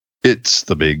It's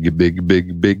the big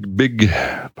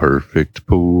perfect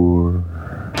pour.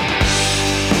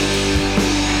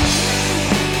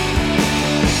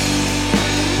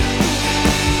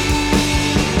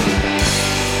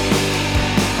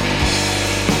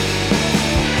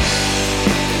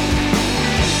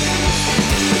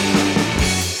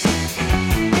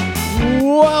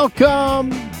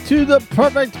 Welcome to the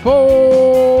perfect pour.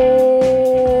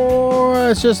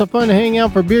 It's just a fun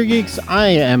hangout for beer geeks. I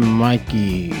am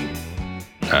Mikey.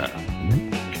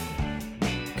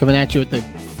 Coming at you with the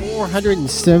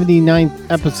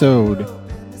 479th episode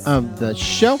of the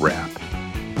show. Crap.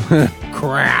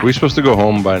 Crap. Are we supposed to go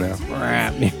home by now?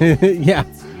 Crap. Yeah.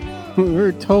 We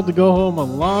were told to go home a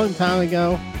long time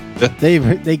ago.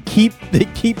 They keep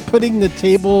putting the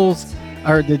tables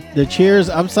or the chairs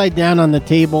upside down on the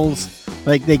tables.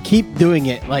 Like they keep doing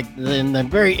it. Like and they're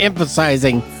very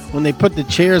emphasizing when they put the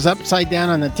chairs upside down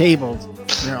on the tables.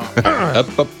 You know,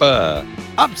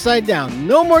 upside down.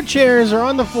 No more chairs are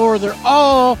on the floor. They're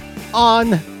all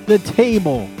on the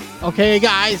table. Okay,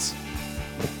 guys.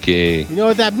 Okay. You know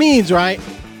what that means, right?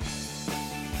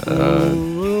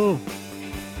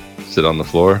 Sit on the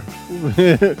floor.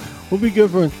 We'll be good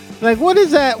for. Like, what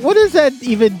is that? What does that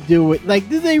even do? Like,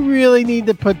 do they really need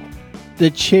to put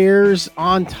the chairs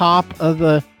on top of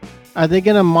the? Are they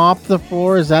gonna mop the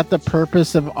floor? Is that the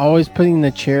purpose of always putting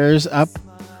the chairs up,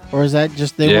 or is that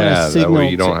just they want to signal? That way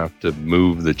you don't have to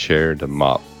move the chair to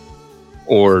mop,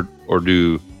 or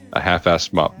do a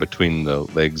half-ass mop between the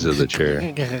legs of the chair.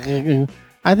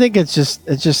 I think it's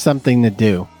just something to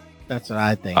do. That's what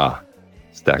I think.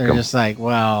 Stack They're them. just like,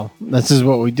 well, this is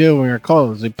what we do when we're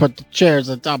closed. We put the chairs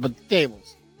on top of the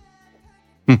tables.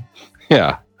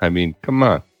 Yeah, I mean, come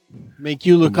on. Make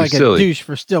you look like silly. a douche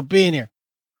for still being here.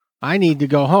 I need to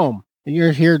go home.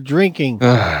 You're here drinking.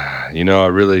 You know, I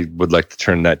really would like to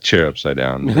turn that chair upside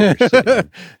down.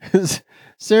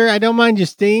 Sir, I don't mind you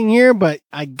staying here, but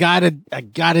I gotta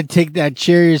take that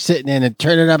chair you're sitting in and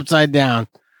turn it upside down.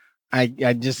 I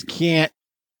just can't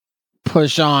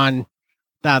push on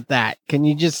without that. Can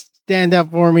you just stand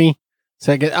up for me?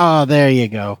 So I can, oh, there you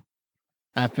go.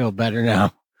 I feel better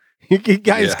now. You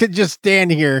guys could just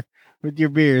stand here with your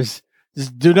beers.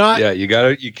 Just do not. Yeah, you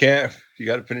gotta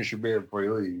finish your beer before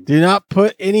you leave. Do not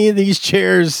put any of these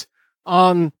chairs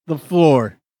on the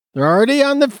floor. They're already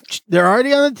on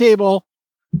the table.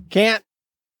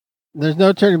 There's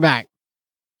no turning back.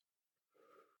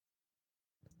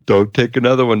 Don't take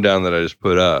another one down that I just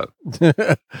put up.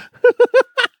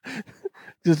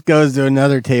 Just goes to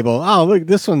another table. Oh, look,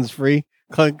 this one's free.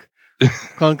 Clunk,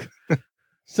 clunk.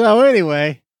 So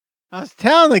anyway, I was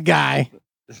telling the guy,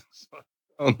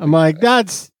 I'm like,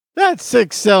 that's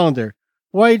 6-cylinder.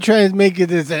 Why are you trying to make it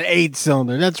as an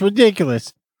 8-cylinder? That's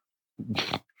ridiculous.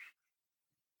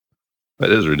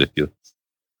 That is ridiculous.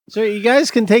 So you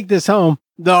guys can take this home.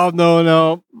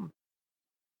 No.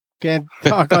 Can't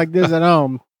talk like this at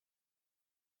home.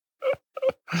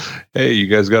 Hey, you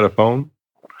guys got a phone?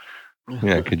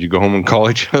 Yeah, could you go home and call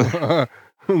each other?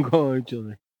 Call each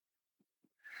other.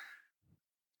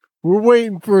 We're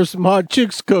waiting for some hot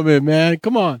chicks to come in, man.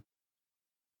 Come on.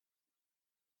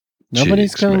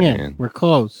 Nobody's coming in. We're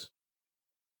close.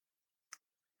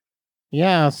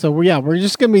 Yeah, so we're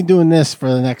just gonna be doing this for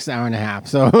the next hour and a half.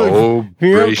 So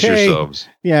brace yourselves.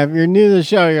 Yeah, if you're new to the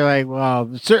show, you're like,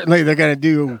 well, certainly they're gonna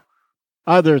do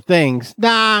other things.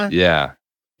 Nah. Yeah.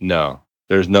 No.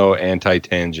 There's no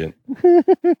anti-tangent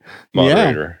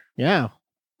moderator. Yeah.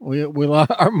 We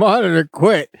our monitor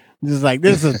quit. Just like,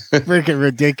 this is freaking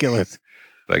ridiculous.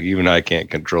 Like, even I can't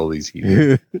control these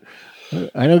heaters.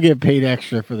 I don't get paid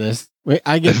extra for this. Wait,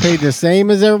 I get paid the same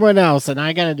as everyone else, and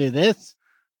I gotta do this?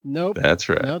 Nope. That's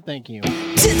right. No, thank you. All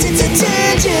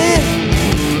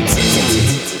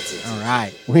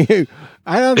right.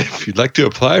 If you'd like to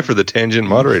apply for the tangent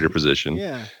moderator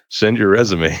position, send your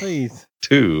resume please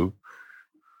to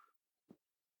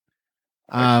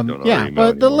but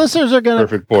the listeners are gonna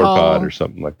Perfect Pour Pod or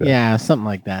something like that. Yeah, something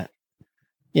like that.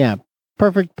 Yeah,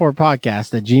 Perfect Pour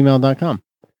Podcast at gmail.com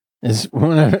is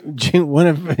one of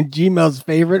Gmail's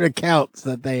favorite accounts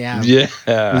that they have. Yeah,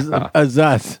 is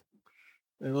us.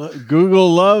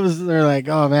 Google loves. They're like,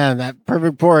 oh man, that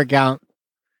Perfect Pour account.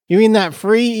 You mean that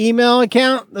free email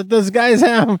account that those guys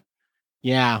have?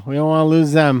 Yeah, we don't want to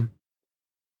lose them.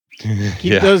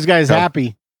 Keep those guys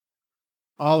happy.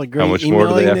 All the great. How much more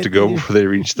do they have to go before they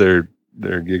reach their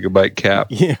gigabyte cap?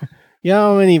 Yeah. You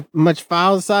know how much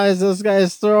file size those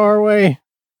guys throw our way?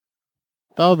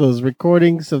 All those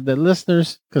recordings of the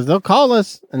listeners, because they'll call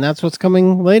us, and that's what's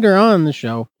coming later on in the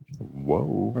show.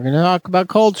 Whoa. We're going to talk about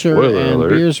culture Spoiler and alert.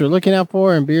 beers we're looking out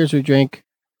for and beers we drink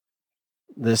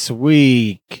this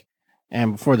week.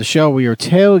 And before the show, we were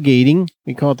tailgating.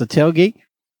 We call it the tailgate.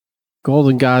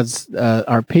 Golden Gods,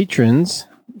 our patrons,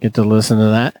 get to listen to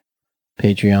that.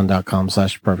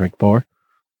 Patreon.com/perfectpour.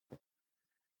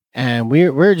 And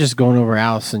we're just going over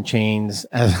Alice in Chains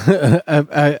as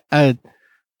a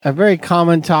very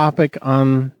common topic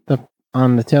on the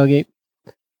tailgate.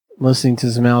 Listening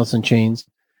to some Alice in Chains,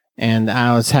 and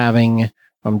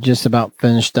I'm just about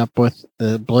finished up with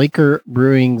the Blaker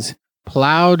Brewing's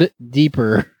Plowed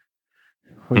Deeper,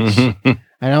 which I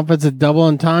don't know if it's a double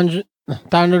entendre,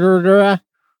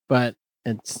 but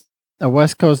it's a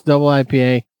West Coast double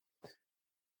IPA.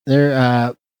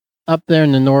 They're up there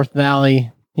in the North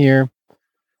Valley here,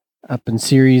 up in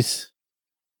Ceres.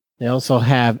 They also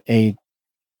have a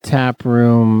tap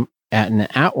room at an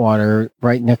Atwater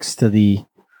right next to the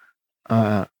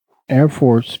Air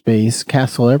Force Base,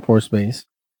 Castle Air Force Base,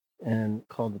 and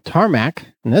called the Tarmac,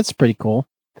 and that's pretty cool.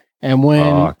 And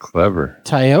when clever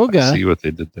Tioga, see what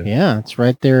they did there. Yeah, it's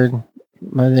right there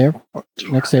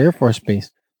next to Air Force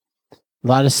Base. A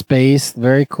lot of space,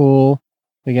 very cool.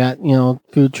 We got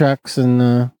food trucks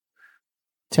and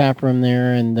tap room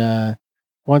there, and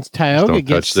once Tioga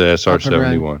gets touch the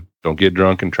SR-71. Don't get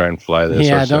drunk and try and fly the SR-71.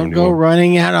 Yeah, don't go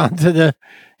running out onto the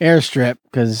airstrip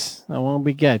because that won't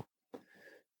be good.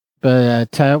 But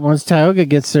once Tioga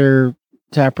gets their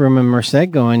tap room in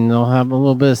Merced going, they'll have a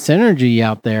little bit of synergy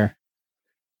out there.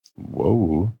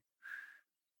 Whoa.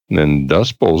 And then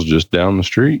Dust Bowl's just down the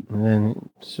street. And then,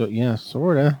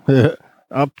 sort of.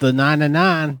 Up the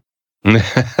 99.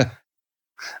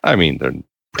 I mean, they're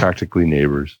practically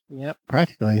neighbors. Yep,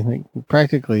 practically. They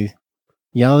practically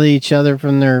yell at each other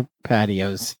from their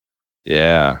patios.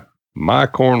 Yeah. My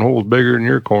cornhole's bigger than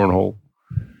your cornhole.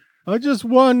 I just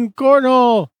won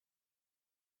cornhole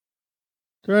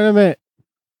tournament.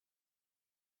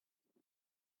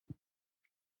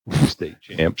 State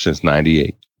champ since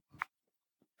 98.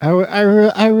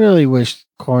 I really wish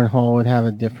cornhole would have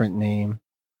a different name.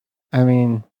 I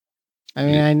mean,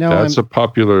 I know that's a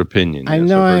popular opinion. I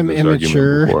know I'm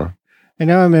immature. I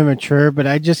know I'm immature, but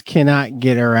I just cannot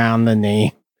get around the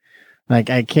name. Like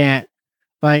I can't.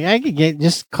 Like I could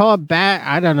just call it back.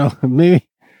 I don't know. Maybe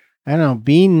I don't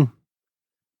know.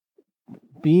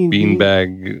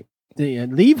 Beanbag.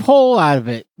 Leave hole out of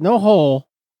it. No hole.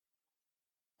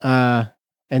 And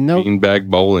no beanbag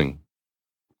bowling.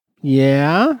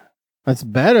 Yeah, that's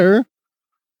better.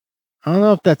 I don't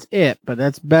know if that's it, but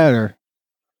that's better.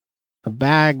 A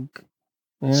bag.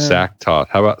 Yeah. Sack toss.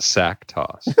 How about sack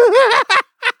toss? That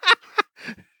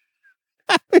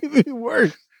would be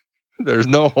worse. There's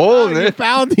no hole in it.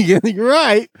 You're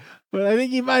right, but I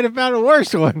think you might have found a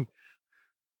worse one.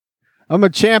 I'm a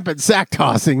champ at sack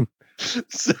tossing.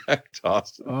 Sack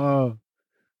tossing. Oh,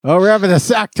 we're having a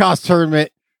sack toss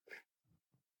tournament.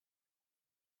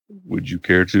 Would you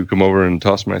care to come over and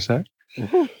toss my sack?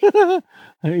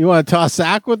 You want to toss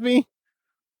sack with me?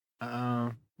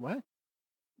 What?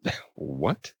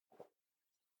 What?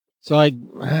 So I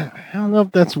don't know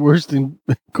if that's worse than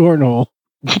cornhole.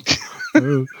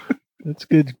 Oh, that's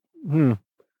good.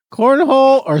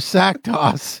 Cornhole or sack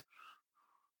toss?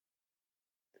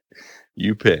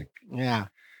 You pick. Yeah.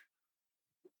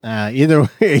 Either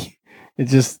way,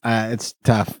 it's just it's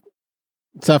tough.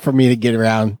 It's tough for me to get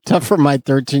around. Tough for my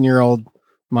 13-year-old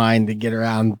mind to get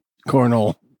around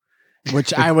cornhole,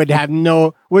 which I would have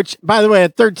which, by the way,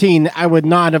 at 13, I would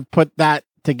not have put that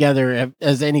together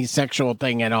as any sexual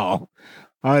thing at all.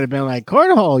 I would have been like,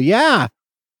 cornhole, yeah.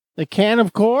 The can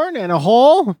of corn and a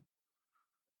hole.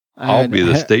 I'll be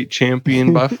the state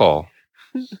champion by fall.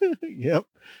 Yep.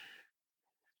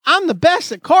 I'm the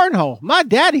best at cornhole. My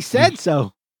daddy said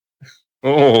so.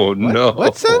 Oh, no.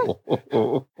 What's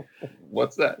that?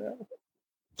 What's that?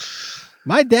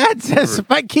 My dad says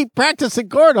if I keep practicing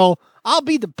cornhole, I'll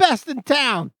be the best in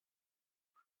town.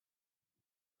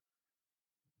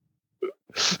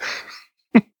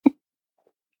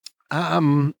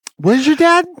 Where's your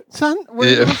dad, son?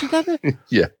 Where's your dad?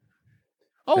 Yeah.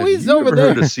 Oh, Have he's you over ever there.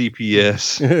 Heard of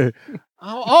CPS?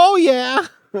 oh, yeah.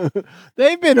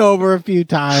 They've been over a few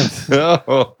times.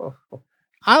 Oh.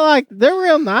 They're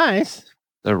real nice.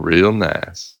 They're real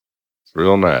nice. It's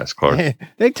real nice, Clark.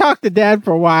 They talk to Dad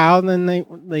for a while, and then they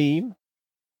leave.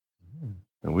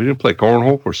 And we didn't play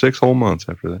cornhole for 6 whole months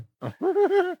after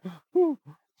that.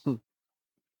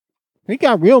 He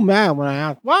got real mad when I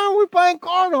asked, why aren't we playing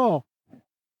cornhole?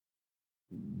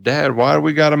 Dad, why do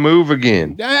we got to move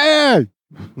again? Dad!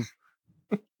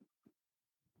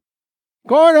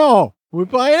 Cornhole! We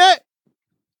playing it?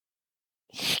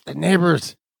 Shh, the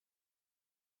neighbors.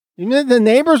 You mean the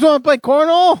neighbors want to play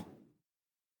cornhole?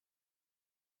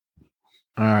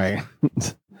 All right.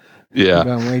 Yeah.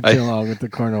 Gone way too long with the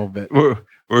cornhole bit.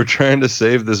 We're trying to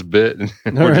save this bit,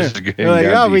 and we're just getting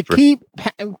like, we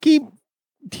deeper.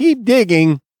 keep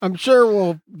digging. I'm sure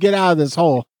we'll get out of this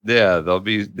hole. Yeah,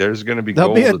 there's going to be There'll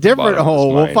gold be a at the different bottom hole.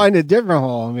 of We'll this mine. find a different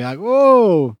hole and be like,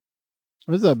 whoa,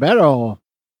 this is a better hole.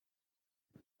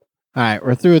 All right,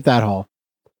 we're through with that hole.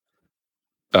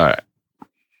 All right.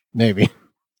 Maybe.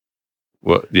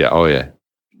 Well, yeah. Oh, yeah.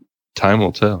 Time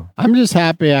will tell. I'm just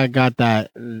happy I got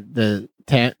the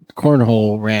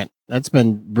cornhole rant. That's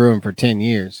been brewing for 10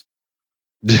 years.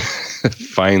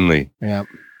 Finally. Yeah.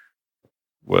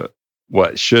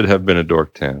 What should have been a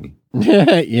dork town.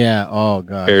 Yeah. Oh,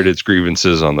 God. Aired its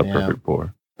grievances on the perfect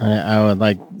pour. I would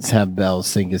like to have Bell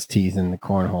sink his teeth in the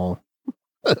cornhole.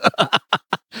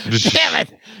 Damn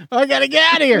it! I gotta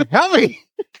get out of here. Help me!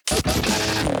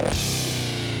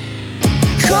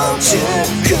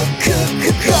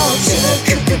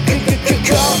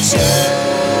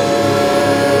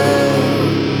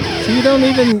 So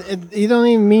you don't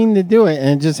even mean to do it,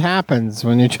 and it just happens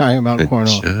when you're talking about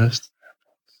cornhole.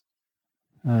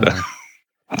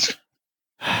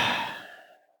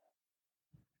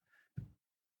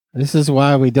 This is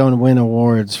why we don't win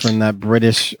awards from that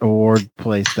British award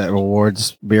place that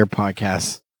awards beer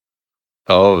podcasts.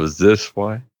 Oh, is this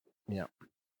why? Yeah.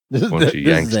 Bunch of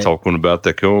Yanks talking about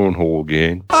the cornhole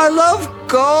game. I love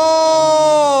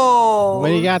gold. What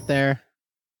do you got there?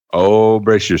 Oh,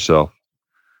 brace yourself.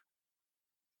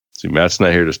 See, Matt's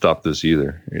not here to stop this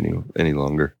either any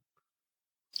longer.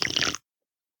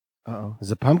 Uh-oh.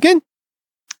 Is it pumpkin?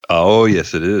 Oh,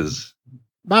 yes, it is.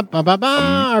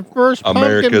 Our first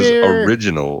America's beer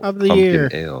original of the pumpkin year.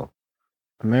 ale.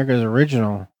 America's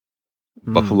original.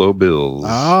 Buffalo Bills.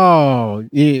 Oh,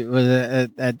 was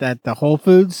it at the Whole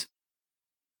Foods?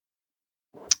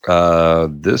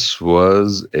 This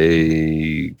was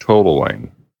a Total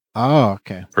Wine Oh,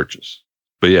 okay. purchase.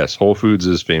 But yes, Whole Foods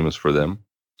is famous for them.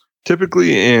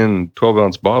 Typically in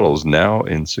 12-ounce bottles, now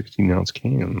in 16-ounce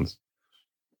cans.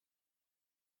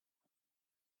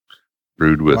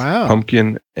 Brewed with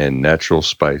pumpkin and natural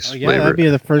spice flavor. That'd be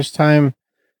the first time.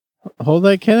 Hold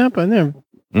that can up. I never.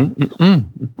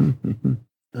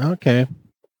 Okay.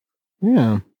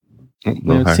 Yeah.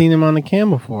 I've seen him on the can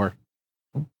before.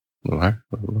 I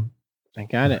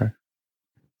got it.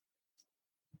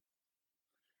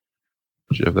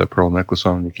 Did you have that pearl necklace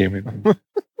on when you came in?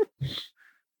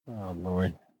 Oh,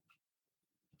 Lord.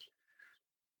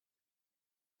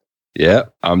 Yeah,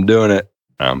 I'm doing it.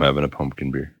 I'm having a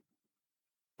pumpkin beer.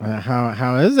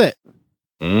 How is it?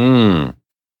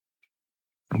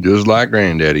 Just like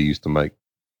Granddaddy used to make.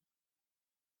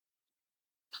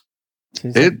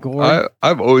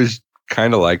 I've always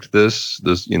kind of liked this.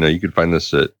 This, you could find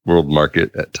this at World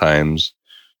Market at times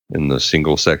in the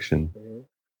single section.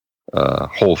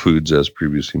 Whole Foods, as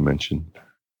previously mentioned.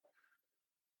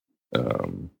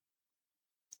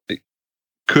 I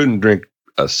couldn't drink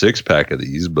a 6-pack of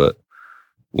these, but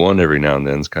one every now and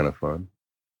then is kind of fun.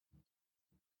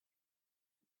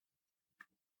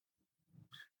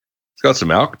 It's got some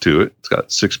alk to it. It's got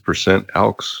 6%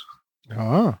 alks.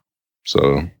 Oh,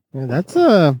 so yeah, that's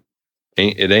it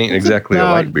ain't exactly a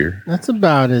light beer. That's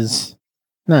about as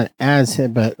not as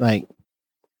hit, but like,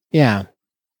 yeah,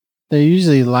 they're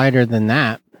usually lighter than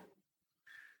that.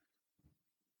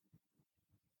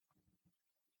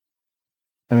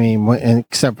 I mean,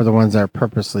 except for the ones that are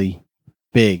purposely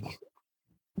big.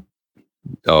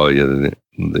 Oh yeah,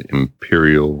 the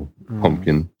Imperial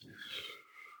pumpkin.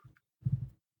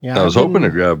 Yeah, I was hoping to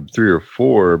grab 3 or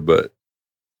 4, but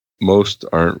most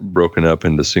aren't broken up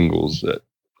into singles at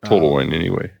Total Wine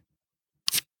anyway.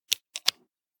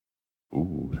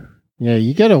 Ooh. Yeah,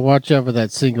 you got to watch out for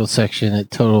that single section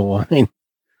at Total Wine.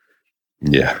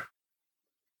 Yeah.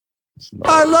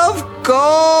 I love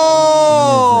gold.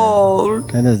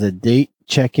 That is a date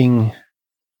checking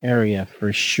area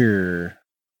for sure.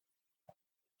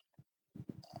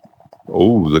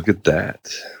 Oh, look at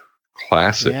that.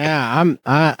 Classic. Yeah,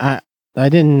 I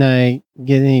didn't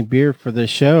get any beer for the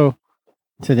show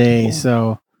today,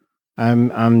 so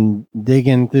I'm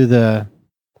digging through the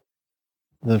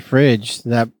fridge.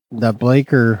 That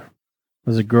Blaker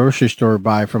was a grocery store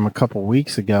buy from a couple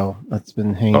weeks ago that's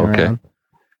been hanging around.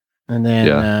 And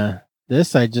then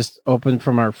this I just opened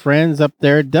from our friends up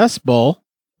there at Dust Bowl.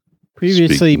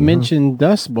 Previously mentioned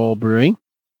Dust Bowl Brewing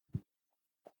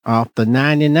off the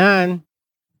 99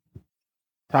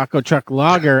 Taco Truck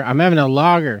Lager. I'm having a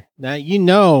lager.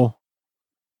 Now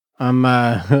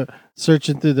I'm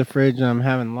searching through the fridge and I'm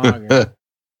having lager.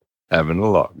 Having a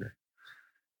lager.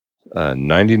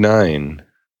 99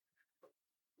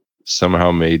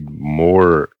 somehow made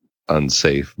more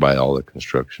unsafe by all the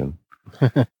construction.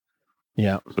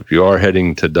 Yeah. So if you are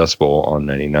heading to Dust Bowl on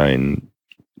 99,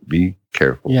 be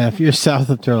careful. Yeah, if you're south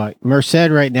of Turlock,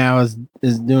 Merced right now is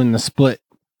doing the split.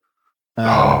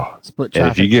 Split traffic.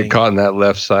 And if you get caught in that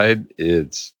left side,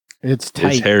 it's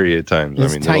tight. It's hairy at times.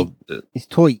 It's tight. It's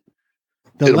tight.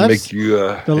 It'll make you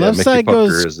the left side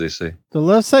goes, as they say. The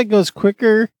left side goes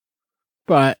quicker,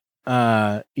 but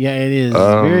it is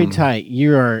very tight.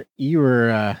 You're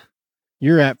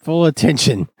at full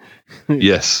attention.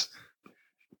 Yes.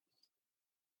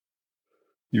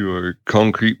 You are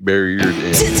concrete barriered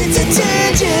in.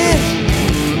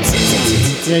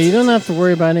 Yeah, you don't have to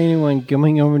worry about anyone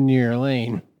coming over near your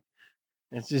lane.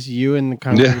 It's just you and the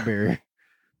concrete barrier.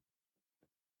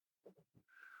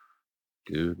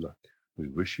 Good luck. We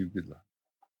wish you good luck.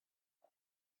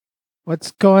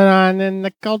 What's going on in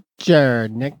the culture,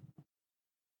 Nick?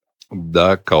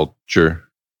 The culture.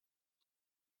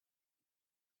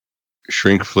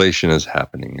 Shrinkflation is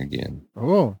happening again.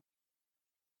 Oh.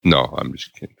 No, I'm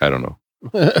just kidding. I don't know.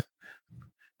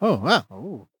 Oh, wow.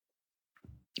 Ooh.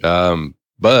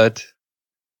 But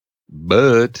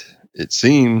it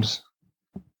seems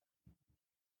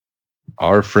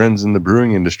our friends in the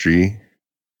brewing industry,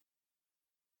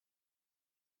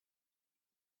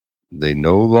 they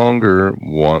no longer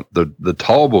want the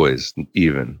tall boys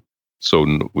even. So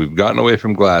we've gotten away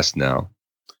from glass now.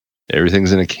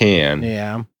 Everything's in a can.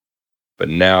 Yeah. But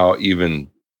now even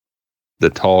the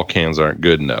tall cans aren't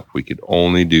good enough. We could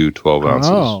only do 12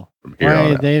 ounces from here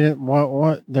on out. They didn't,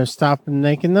 what? They're stopping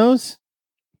making those?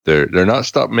 They're not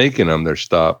stopped making them. They're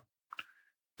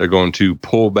going to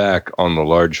pull back on the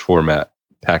large format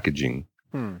packaging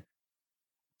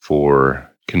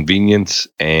for convenience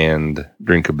and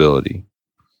drinkability.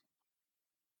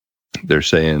 They're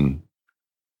saying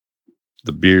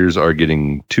the beers are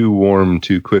getting too warm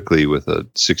too quickly with a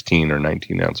 16 or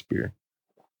 19 ounce beer.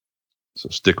 So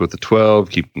stick with the 12,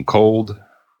 keep them cold.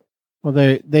 Well,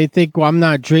 they think, I'm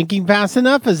not drinking fast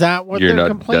enough. Is that what their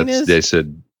complaint is? They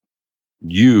said,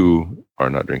 you are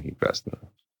not drinking fast enough.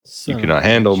 You cannot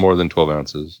handle more than 12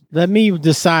 ounces. Let me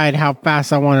decide how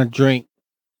fast I want to drink.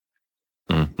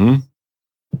 Mm-hmm.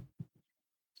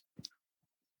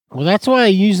 Well, that's why I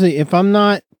usually, if I'm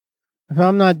not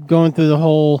going through the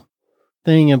whole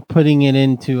thing of putting it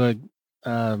into a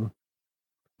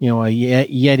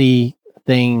Yeti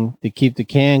thing to keep the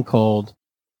can cold,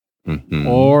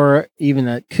 or even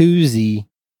a koozie.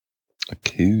 A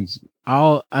koozie.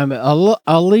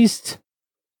 At least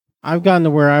I've gotten to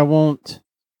where I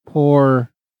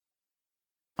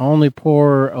only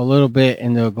pour a little bit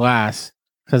into a glass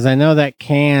because I know that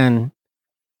can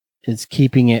is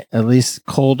keeping it at least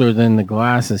colder than the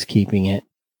glass is keeping it.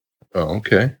 Oh,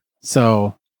 okay.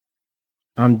 So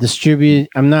I'm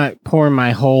not pouring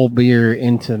my whole beer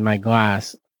into my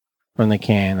glass from the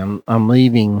can. I'm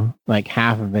leaving like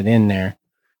half of it in there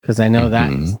because I know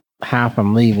that half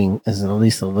I'm leaving is at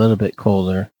least a little bit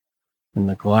colder than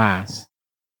the glass.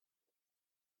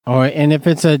 And if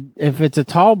it's a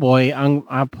tall boy,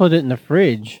 I'll put it in the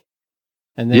fridge,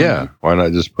 and then why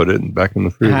not just put it back in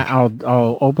the fridge?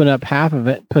 I'll open up half of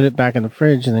it, put it back in the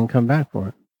fridge, and then come back for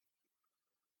it.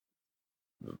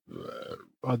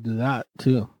 I'll do that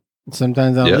too.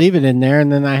 Sometimes I'll leave it in there,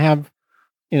 and then I have,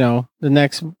 the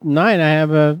next night I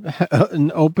have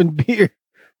an open beer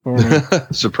for me.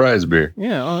 Surprise beer.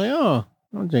 Yeah.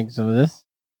 I'll drink some of this.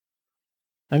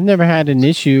 I've never had an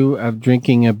issue of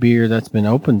drinking a beer that's been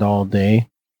opened all day,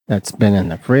 that's been in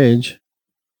the fridge.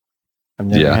 I've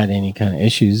never had any kind of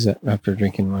issues after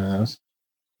drinking one of those.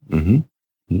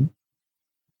 Mm-hmm.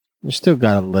 They still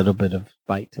got a little bit of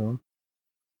bite to them.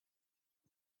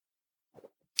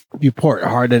 If you pour it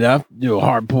hard enough, do a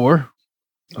hard pour.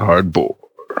 Hard pour.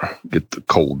 Get the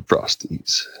cold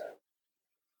frosties.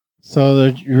 So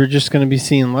you're just going to be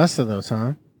seeing less of those,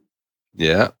 huh?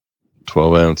 Yeah.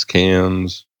 12-ounce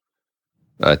cans.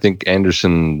 I think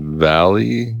Anderson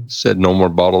Valley said no more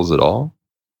bottles at all.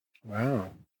 Wow.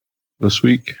 This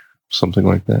week. Something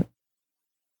like that.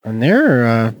 And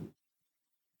they're...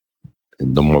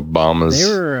 no more bombers. They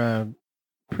were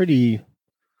pretty...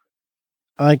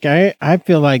 Like, I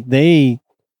feel like they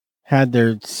had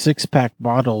their 6-pack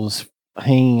bottles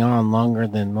hanging on longer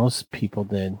than most people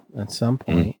did at some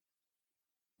point.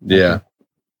 Yeah.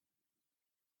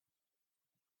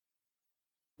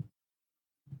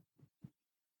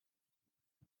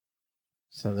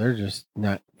 So they're just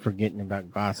not forgetting about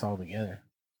glass altogether.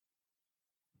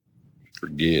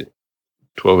 Forget it.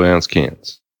 12-ounce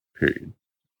cans. Period.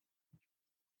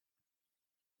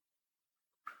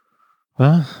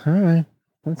 Well, all right.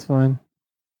 That's fine.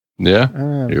 Yeah?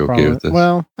 You're okay with this?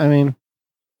 Well, I mean,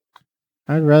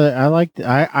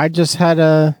 I just had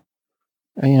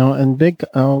And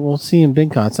we'll see in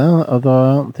Big Cots.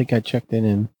 Although I don't think I checked it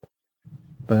in,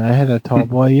 but I had a tall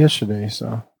boy yesterday,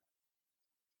 so.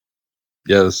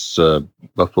 Yeah, this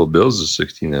Buffalo Bills is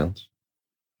 16 ounce.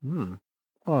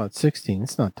 Oh, it's 16.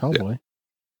 It's not tall boy.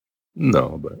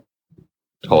 No, but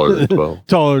taller than 12.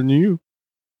 Taller than you.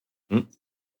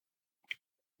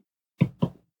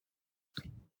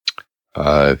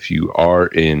 If you are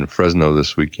in Fresno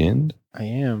this weekend, I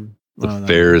am. The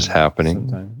fair is happening.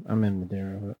 Sometime. I'm in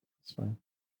Madera, but it's fine.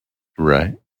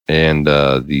 Right. And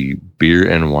the Beer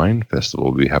and Wine Festival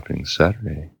will be happening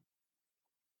Saturday.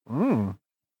 So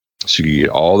you get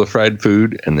all the fried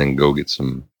food and then go get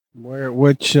some.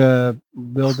 Which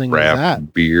building is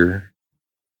that? Beer.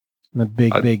 The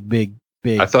big.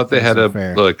 I thought they had a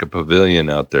pavilion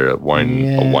out there, a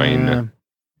wine.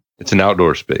 It's an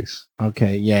outdoor space.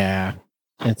 Okay, yeah.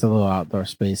 It's a little outdoor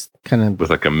space. Kind of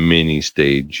with like a mini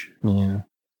stage. Yeah.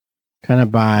 Kind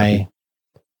of by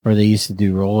where they used to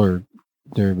do roller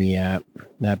derby at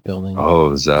that building.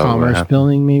 Oh, is that Commerce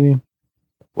building, maybe?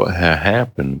 What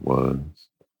happened was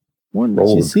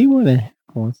you see where they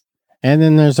was. And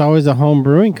then there's always a home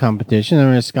brewing competition. There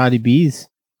was Scotty B's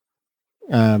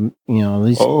at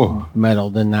least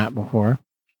medaled in that before.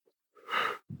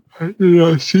 I did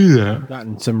not see that.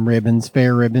 Gotten some ribbons,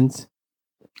 fair ribbons.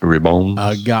 Ribbons.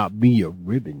 I got me a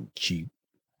ribbon cheap.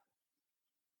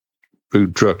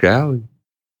 Food Truck Alley.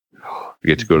 You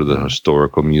get to go to the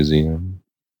Historical Museum.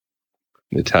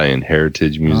 The Italian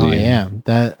Heritage Museum.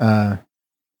 Oh,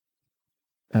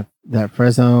 yeah. That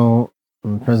Fresno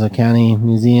County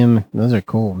Museum. Those are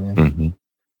cool, man. Mm-hmm.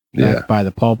 Yeah. By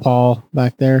the Paul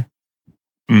back there.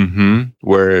 Mm-hmm.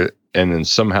 And then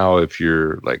somehow if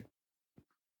you're like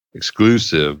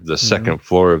exclusive, the second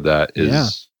floor of that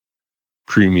is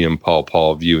premium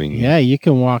Paul viewing. Yeah, you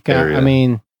can walk area. out. I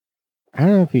mean, I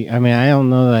don't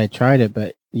know that I tried it,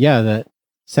 but yeah, the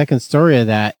second story of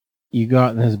that, you go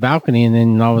out in this balcony and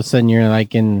then all of a sudden you're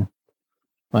like in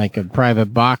like a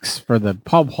private box for the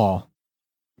pub hall.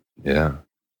 Yeah.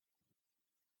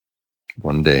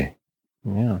 One day.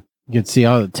 Yeah. You can see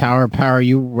all the tower power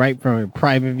you right from a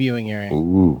private viewing area.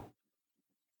 Ooh.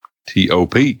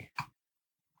 TOP. The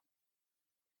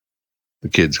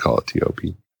kids call it TOP.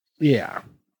 Yeah.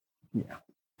 Yeah.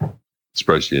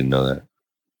 Surprised you didn't know that.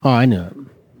 Oh, I know it.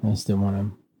 I just didn't want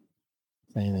to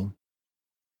say anything.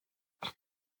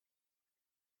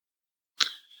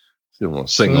 Didn't want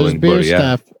to single anybody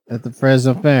stuff at the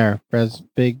Fresno Fair.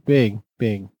 Big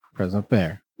Fresno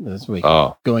Fair this week.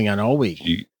 Oh. Going on all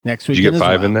week. Next week. Did you get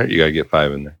 5 in there? You got to get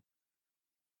 5 in there.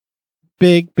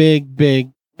 Big.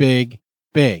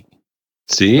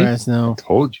 See? Fresno. I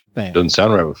told you. Fair. Doesn't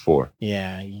sound right with 4.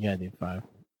 Yeah, you got to do 5.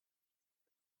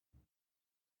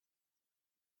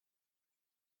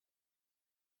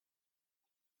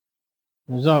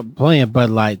 There's plenty of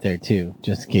Bud Light there too,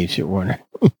 just in case you're wondering.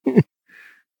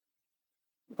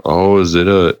 Oh, is it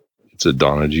it's a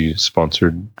Donagy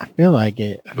sponsored? I feel like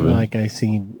it. I feel like I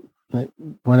see,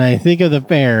 when I think of the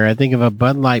fair, I think of a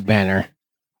Bud Light banner.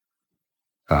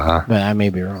 Uh-huh. But I may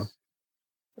be wrong.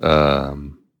 I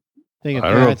don't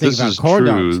know if this is true.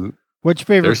 Dogs. What's your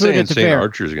favorite food at the fair? St.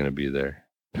 Archer's going to be there.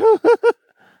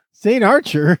 St.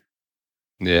 Archer?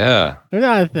 Yeah. They're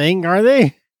not a thing, are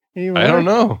they? Anymore? I don't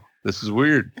know. This is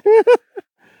weird.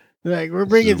 Like, we're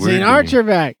bringing St. Archer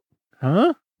back.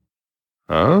 Huh?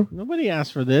 Huh? Nobody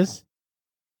asked for this.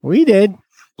 We did.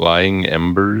 Flying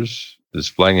Embers? Is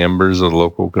Flying Embers a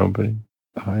local company?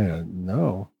 I don't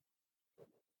know.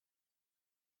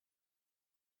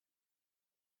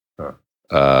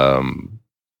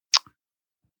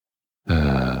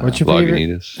 What's your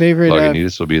favorite?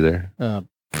 Lagunitas will be there.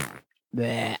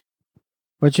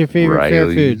 What's your favorite fair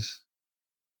food?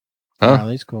 Huh?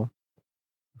 Riley's cool.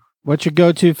 What's your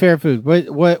go-to fair food?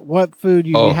 What food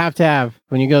you have to have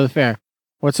when you go to the fair?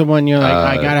 What's the one you're like,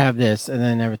 I gotta have this, and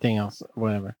then everything else,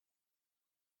 whatever.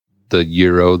 The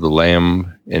gyro, the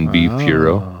lamb and beef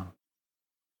gyro.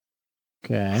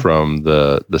 Okay. From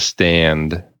the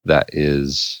stand that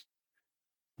is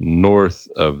north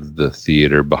of the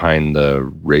theater behind the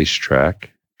racetrack.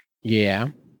 Yeah.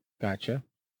 Gotcha.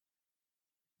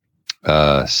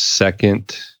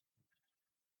 Second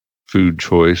food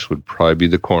choice would probably be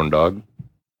the corn dog.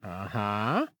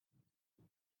 Uh-huh.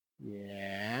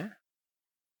 Yeah.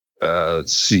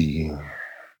 Let's see.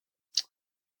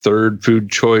 Third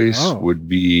food choice would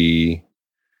be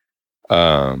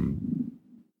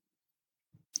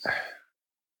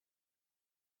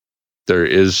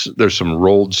there's some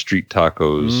rolled street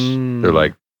tacos. They're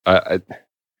like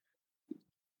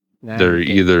they're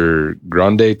either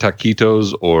grande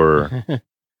taquitos or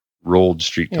rolled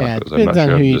street tacos. I'm not sure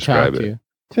how to describe it.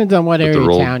 Depends on what area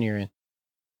of town you're in.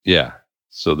 Yeah.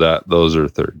 So those are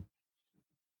third.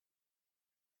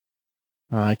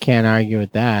 Well, I can't argue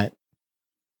with that.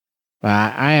 But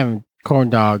I am corn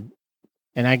dog,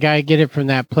 and I gotta get it from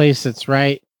that place that's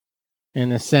right in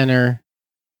the center.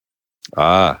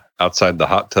 Outside the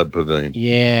hot tub pavilion.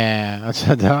 Yeah,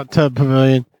 outside the hot tub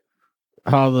pavilion.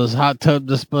 All those hot tub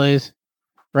displays.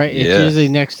 Right, it's Yes. usually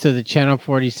next to the Channel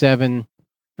 47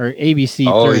 or ABC 30.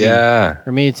 Oh, yeah.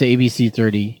 Or maybe it's ABC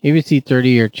 30. ABC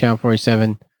 30 or Channel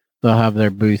 47, they'll have their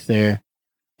booth there.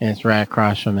 And it's right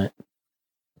across from it.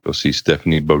 Go see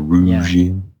Stephanie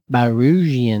Barugian.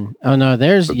 Barugian. Oh, no,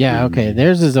 there's, yeah, okay.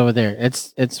 Theirs is over there.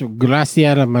 It's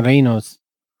Graciela Moreno's.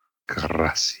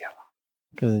 Graciela.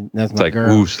 Because that's It's my like,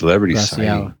 girl. ooh, celebrity Graciela.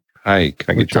 signing. Hi,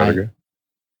 can I get your autograph?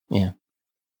 Yeah.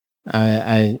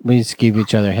 We just give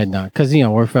each other a head nod. Because,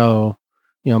 we're fellow,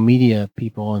 media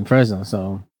people in Fresno.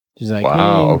 So she's like, wow.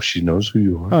 hey. Oh, she knows who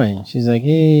you are. Oh, yeah. She's like,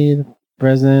 hey, the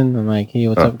president. I'm like, hey,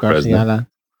 what's up, Graciela?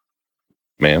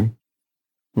 Ma'am?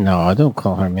 No, I don't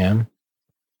call her ma'am.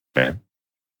 Ma'am.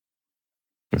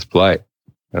 That's polite.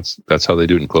 That's how they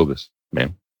do it in Clovis,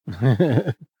 ma'am.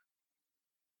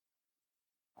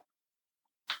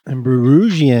 And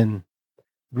Barugian,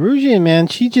 man,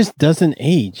 she just doesn't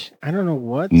age. I don't know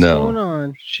what's going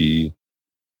on.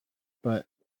 But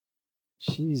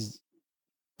she's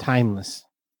timeless.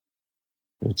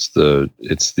 It's the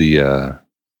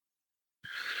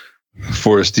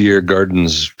Forestier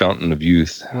Gardens Fountain of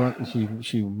Youth. Well,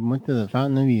 she went to the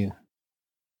Fountain of Youth.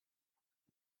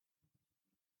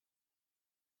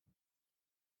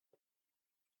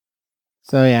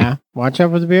 So yeah, watch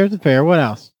out for the beer at the fair. What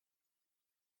else?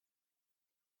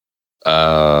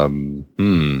 I've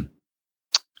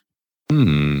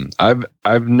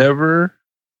never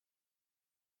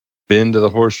been to the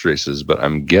horse races, but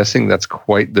I'm guessing that's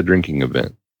quite the drinking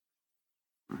event.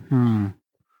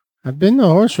 I've been to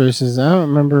horse races. I don't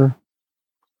remember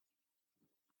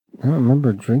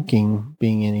drinking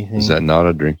being anything. Is that not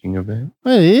a drinking event?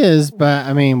 Well, it is, but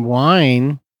I mean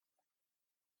wine.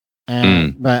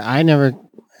 But I never.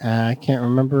 I can't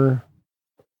remember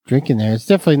drinking there. It's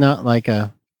definitely not like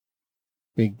a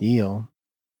big deal.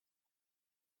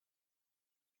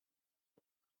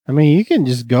 I mean, you can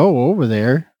just go over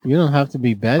there. You don't have to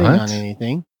be betting on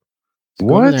anything. Just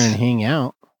go over there and hang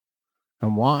out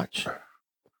and watch.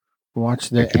 Watch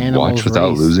the animals watch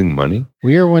without losing money.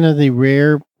 We are one of the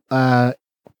rare fairs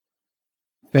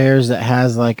that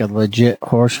has like a legit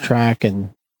horse track,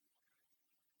 and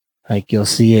like you'll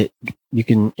see it. You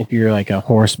can, if you're like a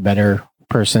horse better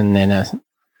person in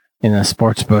a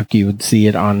sports book, you would see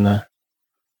it on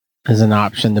as an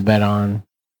option to bet on.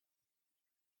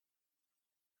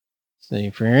 So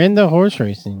if you're into horse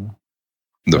racing,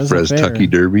 the Fres-Tucky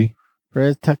Derby,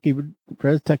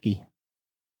 Fres-Tucky.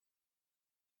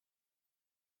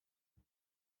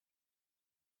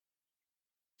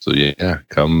 So yeah,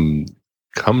 come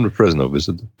to Fresno,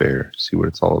 visit the fair, see what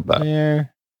it's all about.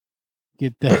 Fair.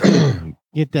 Get that.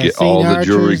 Get all the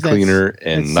jewelry cleaner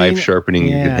and knife sharpening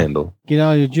you can handle. Get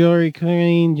all your jewelry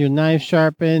cleaned, your knife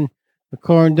sharpened, the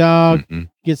corn dog.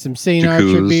 Get some St.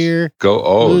 Archer beer.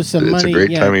 It's a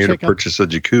great time of year to purchase a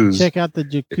Jacuz. Check out the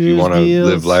Jacuz. If you want to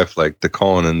live life like the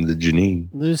Colin and the Janine.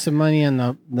 Lose some money on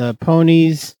the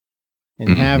ponies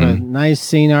and have a nice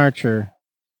St. Archer.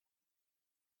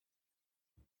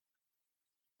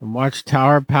 And watch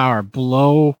Tower of Power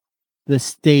blow the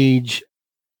stage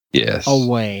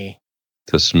away.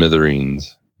 To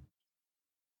smithereens.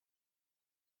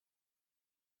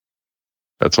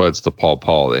 That's why it's the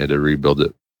Paul. They had to rebuild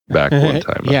it back one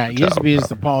time. Yeah, it used to be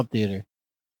the Paul Theater.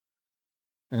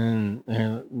 And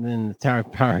then the Tower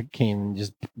of Power came and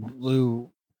just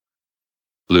blew.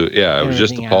 Yeah, it was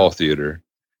just the Paul Theater.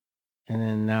 And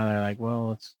then now they're like, well,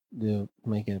 let's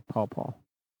make it Paul.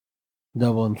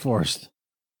 Double enforced.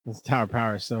 This Tower of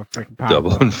Power is so freaking powerful.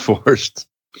 Double enforced.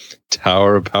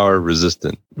 Tower of Power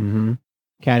resistant.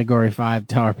 Category 5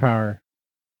 Tower of Power.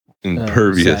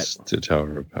 Impervious to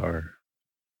Tower of Power.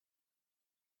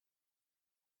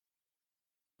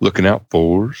 Looking out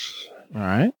for us. All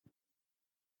right.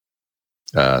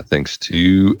 Thanks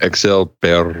to XL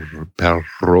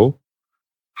Perro.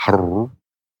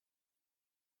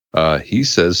 He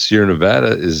says Sierra Nevada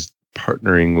is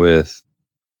partnering with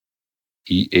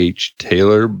E.H.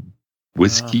 Taylor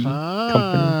Whiskey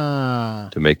Company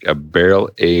to make a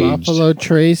barrel-aged Buffalo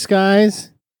Trace,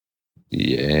 guys.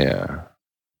 Yeah.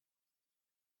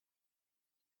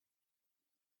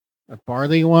 A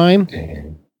barley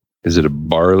wine. Is it a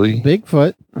barley?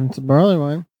 Bigfoot. It's a barley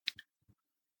wine.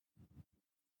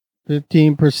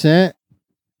 15%.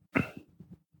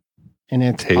 And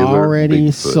it's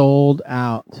already sold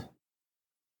out.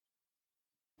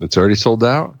 It's already sold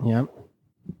out? Yep.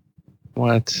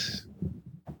 What?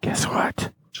 Guess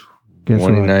what?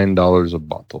 $29 a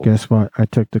bottle. Guess what? I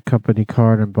took the company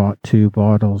card and bought 2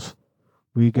 bottles.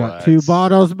 We got 2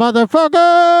 bottles,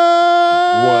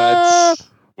 motherfucker! What?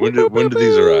 When do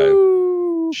these arrive?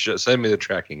 Send me the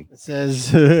tracking. It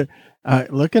says,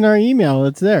 look in our email.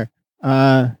 It's there.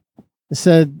 It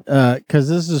said, because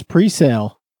this is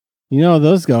pre-sale. You know how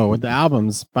those go with the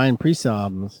albums, buying pre-sale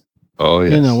albums. Oh,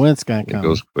 yes. You know when it's going to come. It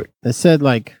goes quick. It said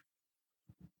like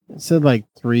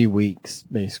 3 weeks,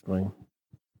 basically.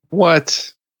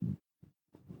 What?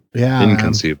 Yeah.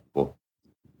 Inconceivable.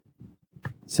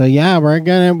 So yeah,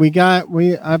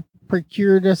 I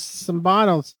procured us some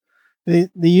bottles.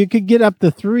 You could get up to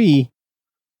 3.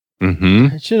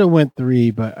 Mm-hmm. I should have went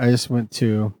 3, but I just went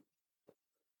 2.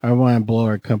 I want to blow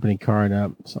our company card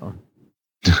up, so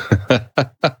I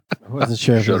wasn't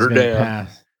sure if it was going to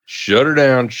pass. Shut her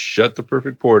down. Shut the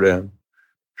perfect pour down.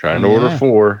 Trying to order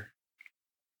 4.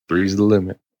 3's the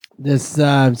limit. This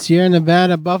Sierra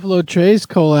Nevada Buffalo Trace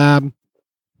collab.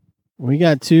 We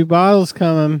got 2 bottles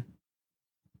coming.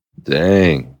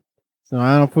 Dang. So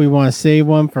I don't know if we want to save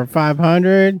one for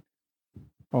 500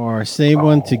 or save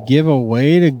one to give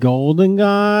away to Golden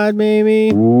God,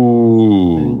 maybe.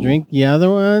 Ooh. And drink the other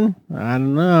one. I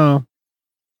don't know.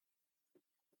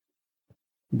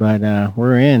 But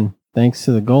we're in. Thanks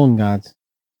to the Golden Gods.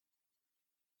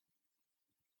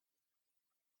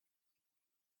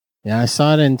 Yeah, I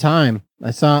saw it in time.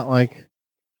 I saw it like,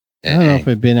 I don't know if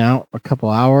it'd been out a couple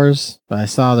hours, but I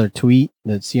saw their tweet,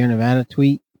 the Sierra Nevada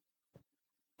tweet.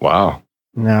 Wow.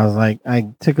 And I was like,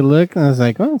 I took a look and I was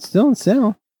like, oh, it's still on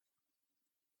sale.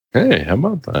 Hey, how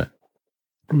about that?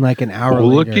 And like an hour later.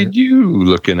 Look at you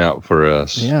looking out for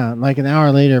us. Yeah, like an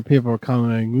hour later, people were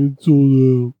commenting, it's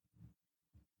sold out.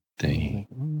 Dang.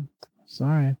 Like,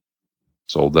 sorry.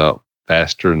 Sold out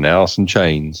faster than Alice in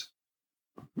Chains.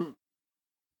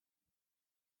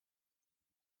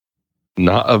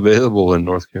 Not available in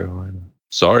North Carolina.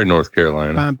 Sorry, North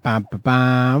Carolina.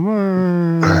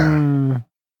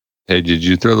 Hey, did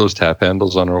you throw those tap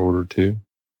handles on our order too?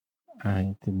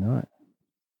 I did not.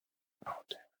 Oh,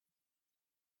 damn.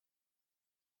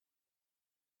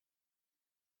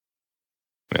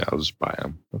 Yeah, I'll just buy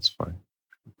them. That's fine.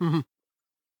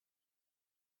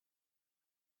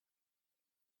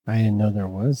 I didn't know there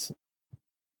was.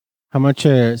 How much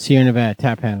are Sierra Nevada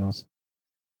tap handles?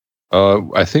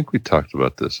 I think we talked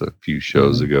about this a few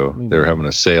shows ago. Maybe. They were having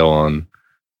a sale on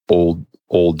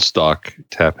old stock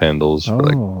tap handles for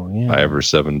like $5 or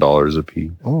 $7 a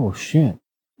piece. Oh shit!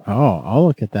 Oh, I'll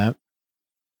look at that.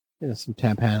 Get some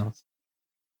tap handles.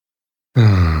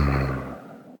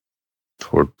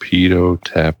 Torpedo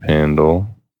tap handle.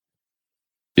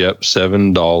 Yep,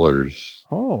 $7.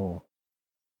 Oh.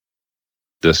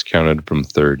 Discounted from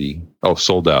 30. Oh,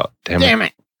 sold out. Damn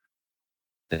it.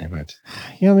 Damn it.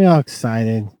 You got me all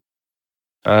excited.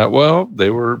 Well, they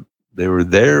were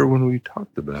there when we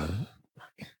talked about it.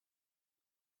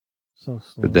 So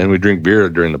slow. But then we drink beer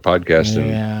during the podcast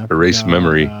and erase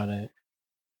memory.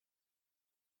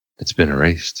 It's been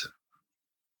erased.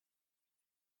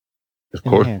 Of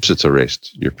course it's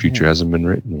erased. Your future hasn't been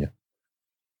written yet.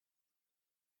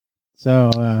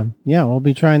 So, we'll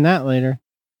be trying that later.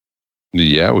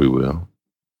 Yeah, we will.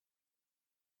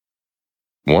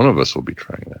 One of us will be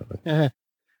trying that.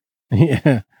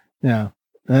 Yeah. No,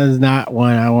 that is not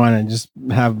one I want to just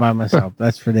have by myself.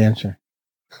 That's for damn sure.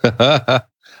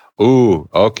 Ooh,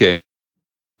 okay.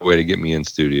 Way to get me in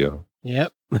studio.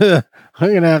 Yep. I'm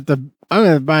going to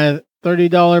buy a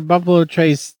 $30 Buffalo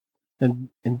Trace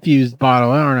infused bottle,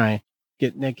 aren't I?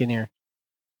 Get Nick in here.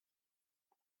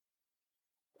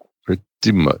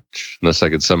 Pretty much. Unless I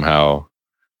could somehow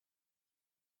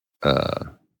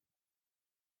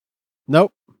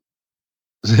nope.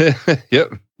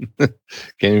 Yep. Can't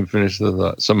even finish the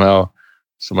thought. Somehow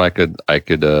I could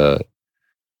hijack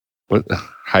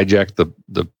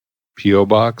the P.O.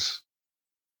 box.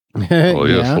 Oh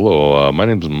yes, hello. My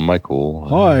name's Michael.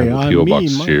 Hi, I have a P.O.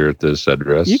 box here at this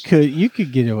address. You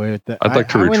could get away with that. I'd like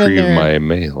to retrieve my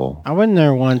mail. I went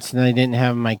there once and I didn't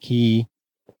have my key,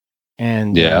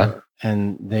 and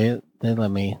and they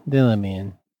let me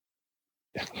in.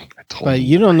 But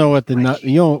you don't know what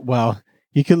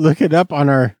you could look it up on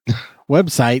our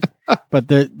website, but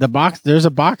the box, there's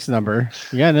a box number.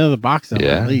 You gotta know the box number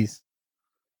at least.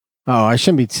 Oh, I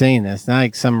shouldn't be saying this. Not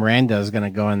like some rando is gonna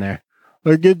go in there.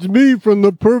 Like, it's me from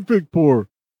the Perfect Pour.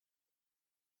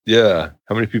 Yeah.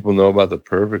 How many people know about the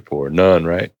Perfect Pour? None,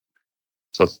 right?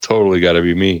 So it's totally got to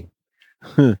be me.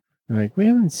 Like, we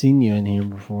haven't seen you in here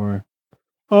before.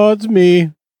 Oh, it's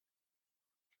me.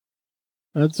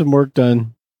 I had some work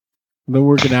done. I've been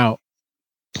working out.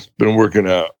 Been working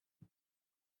out.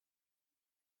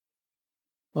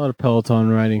 A lot of Peloton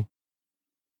riding.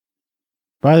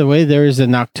 By the way, there is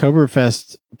an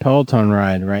Oktoberfest Peloton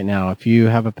ride right now. If you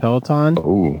have a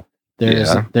Peloton,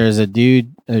 there's a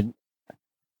dude. I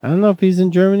don't know if he's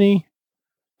in Germany,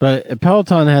 but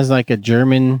Peloton has like a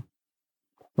German,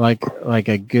 like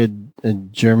a good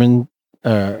German,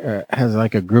 has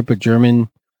like a group of German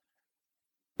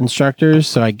instructors.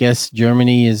 So I guess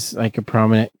Germany is like a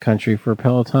prominent country for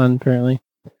Peloton, apparently.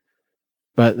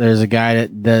 But there's a guy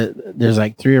that there's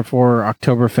like 3 or 4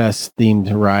 Oktoberfest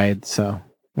themed rides. So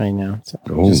right now, so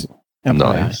just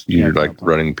nice. You're like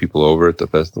running people over at the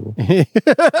festival.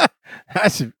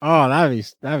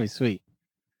 That'd be sweet.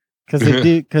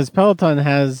 Because Peloton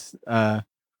has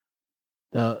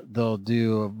they'll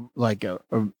do like a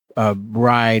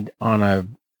ride on a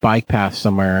bike path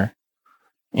somewhere,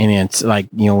 and it's like,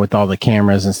 with all the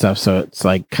cameras and stuff, so it's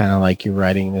like kind of like you're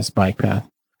riding this bike path.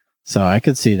 So I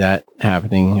could see that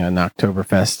happening in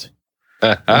Oktoberfest.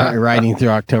 Riding through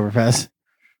Oktoberfest.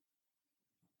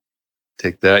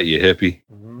 Take that, you hippie.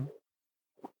 Mm-hmm.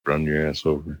 Run your ass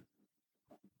over.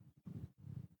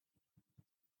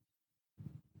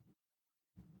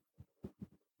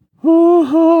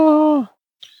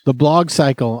 The blog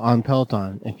cycle on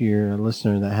Peloton, if you're a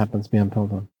listener that happens to be on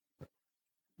Peloton.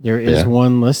 There is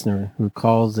one listener who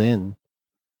calls in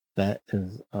that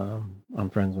is I'm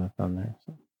friends with on there.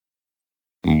 So.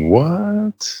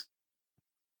 What?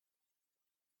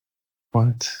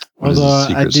 Although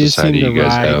I do seem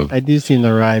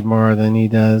to ride more than he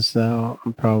does, so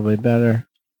I'm probably better.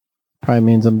 Probably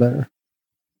means I'm better.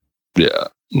 Yeah,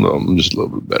 well, I'm just a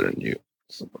little bit better than you.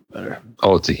 Just a little bit better.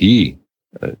 Oh, it's a he.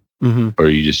 Or are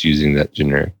you just using that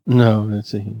generic? No,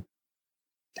 it's a he.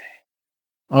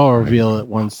 I'll reveal it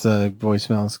once the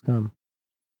voicemails come.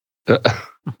 Or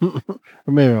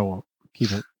maybe I won't.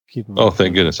 Keep it. Oh,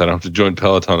 thank goodness. I don't have to join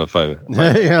Peloton to find it.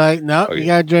 You're like, no, okay. You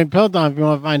got to join Peloton if you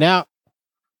want to find out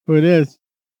who it is.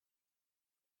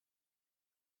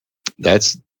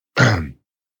 That's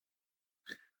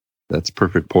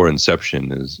perfect poor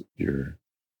inception. Is your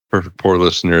perfect poor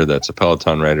listener that's a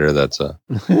Peloton rider that's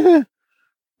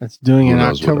that's doing an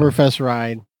Oktoberfest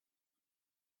ride.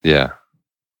 Yeah.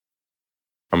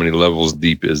 How many levels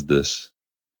deep is this?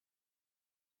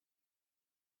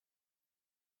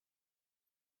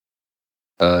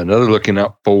 Another looking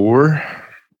out for,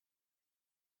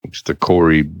 it's the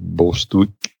Corey Bostwick.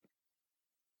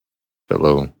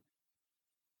 Fellow.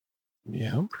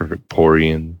 Yeah. Perfect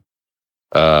Porian.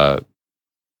 AleSmith's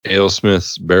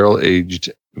Barrel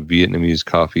Aged Vietnamese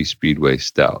Coffee Speedway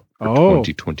Stout for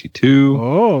 2022.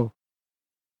 Oh.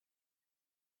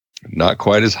 Not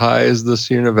quite as high as the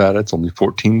Sierra Nevada. It's only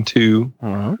 14.2.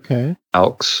 Oh, okay.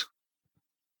 Alks.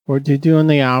 What do you do on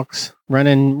the Alks?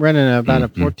 Running about a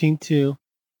 14.2.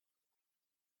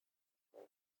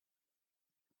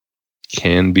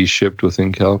 Can be shipped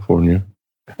within California.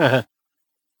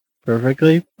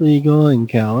 Perfectly legal in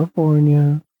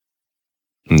California.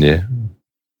 Yeah.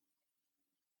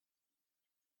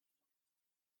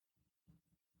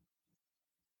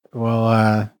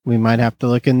 Well, we might have to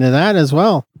look into that as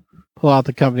well. Pull out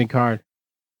the company card.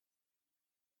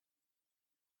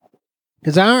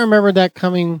 Because I don't remember that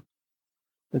coming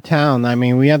to town. I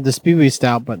mean, we have the Speedway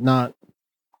Stout, but not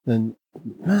the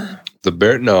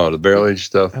barrel aged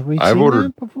stuff. Have we seen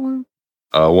ordered that before?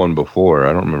 One before.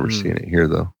 I don't remember seeing it here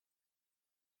though.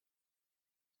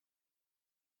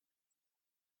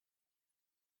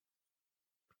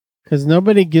 Because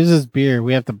nobody gives us beer.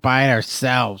 We have to buy it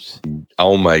ourselves.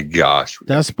 Oh my gosh.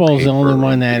 Dust Bowl's the only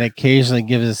one that occasionally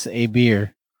gives us a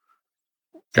beer.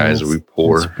 Guys, are we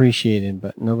poor? It's appreciated,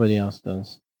 but nobody else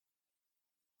does.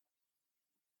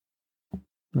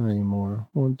 Not anymore.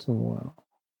 Once in a while.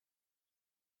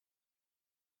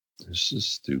 This is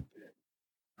stupid.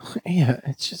 Yeah,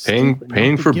 it's just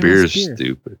paying for beer is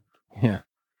stupid. Yeah.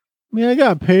 I mean, I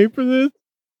got to pay for this.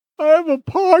 I have a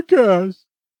podcast.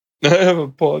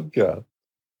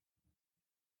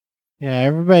 Yeah,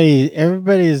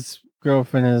 everybody's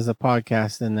girlfriend has a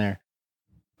podcast in there.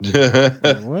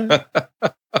 What?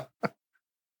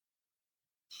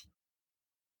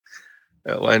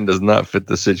 That line does not fit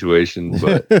the situation,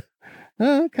 but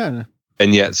kind of.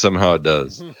 And yet somehow it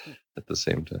does at the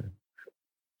same time.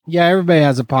 Yeah, everybody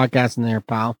has a podcast in there,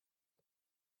 pal.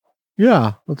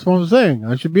 Yeah, that's what I'm saying.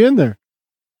 I should be in there.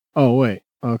 Oh, wait.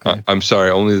 Okay. I'm sorry.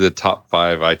 Only the top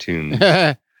 5 iTunes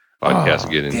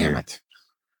podcasts get in here. It.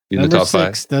 In number the top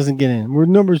 6 5 doesn't get in. We're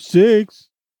number 6.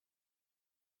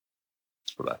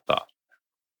 That's what I thought.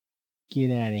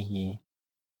 Get out of here.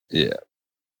 Yeah.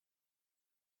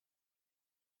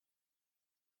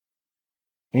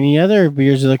 Any other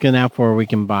beers you're looking out for we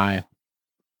can buy?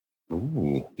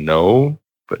 Ooh, no,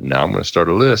 but now I'm going to start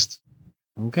a list.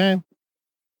 Okay.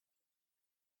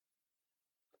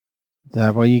 Is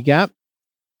that what you got?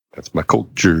 That's my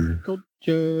culture.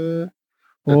 Culture.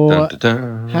 Well,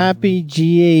 happy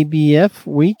GABF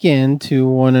weekend to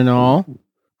one and all.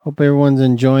 Hope everyone's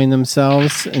enjoying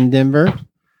themselves in Denver.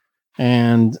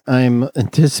 And I'm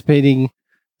anticipating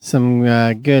some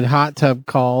good hot tub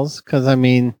calls because, I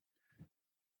mean,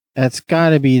 that's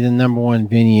got to be the number one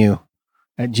venue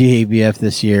at GABF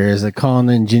this year is a Colin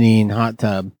and Janine hot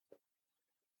tub.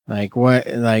 Like what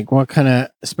kind of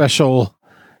special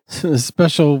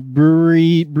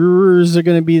brewers are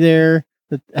going to be there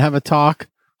that have a talk?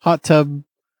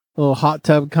 Little hot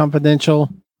tub confidential,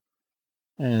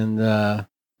 and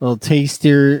little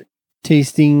tasting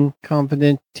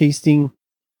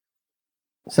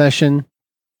session,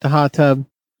 the hot tub.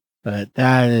 But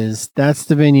that's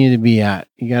the venue to be at.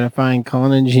 You got to find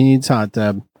Colin and Jeannie's hot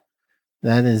tub.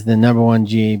 That is the number one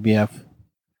GABF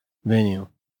venue.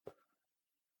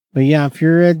 But yeah, if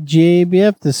you're at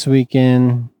GABF this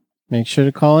weekend, make sure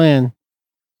to call in.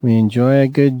 We enjoy a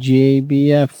good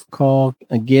GABF call.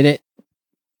 Get it.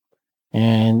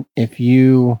 And if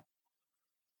you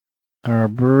are a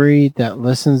brewery that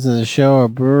listens to the show, or a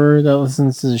brewer that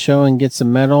listens to the show and gets a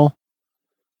medal,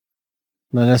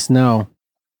 let us know.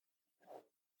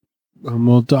 And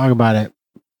we'll talk about it.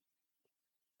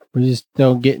 We just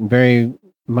don't get very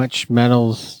much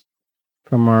medals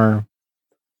from our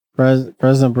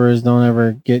President Brewers. Don't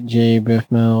ever get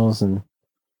GABF medals,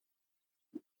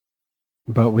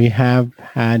 but we have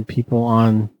had people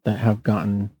on that have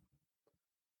gotten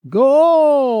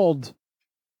gold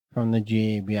from the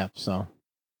GABF. So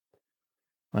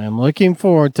I am looking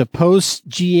forward to post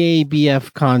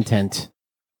GABF content.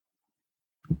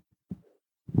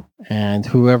 And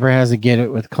whoever has to get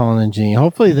it with Colin and Jeannie,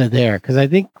 hopefully they're there. Because I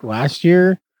think last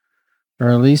year, or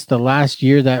at least the last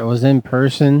year that was in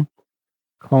person,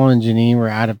 Colin and Jeannie were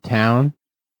out of town.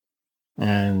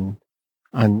 And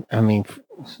I mean,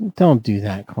 don't do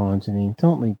that, Colin and Jeannie.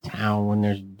 Don't leave town when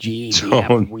there's GABF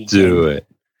Don't weekend. do it.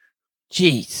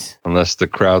 Jeez. Unless the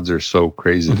crowds are so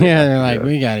crazy. Yeah, they're like,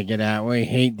 we got to get out. We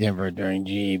hate Denver during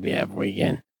GABF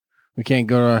weekend. We can't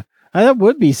go to... that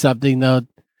would be something, though.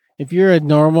 If you're a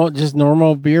normal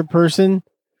beer person,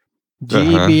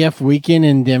 GABF weekend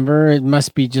in Denver, it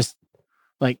must be just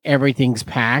like everything's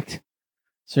packed.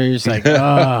 So you're just like,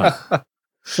 oh,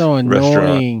 so annoying.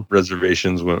 Restaurant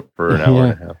reservations went for an hour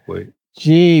and a half wait.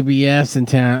 GABF's in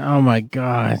town. Oh my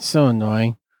God, it's so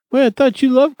annoying. Well, I thought you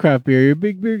love craft beer. You're a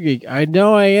big beer geek. I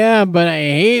know I am, but I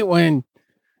hate when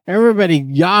every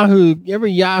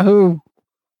Yahoo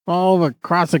all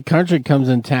across the country comes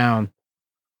in town.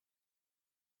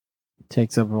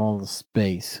 Takes up all the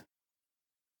space.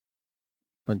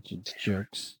 Bunch of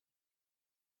jerks.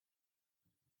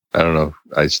 I don't know.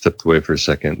 I stepped away for a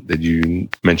second. Did you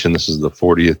mention this is the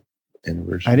 40th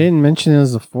anniversary? I didn't mention it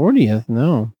was the 40th.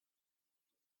 No.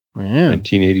 Man.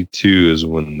 1982 is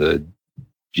when the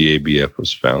GABF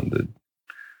was founded.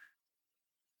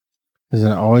 Has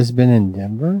it always been in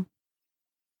Denver?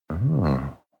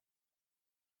 Oh.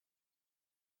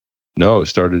 No, it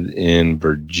started in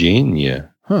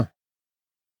Virginia. Huh.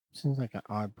 Seems like an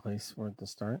odd place for it to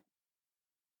start.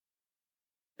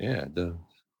 Yeah, it does.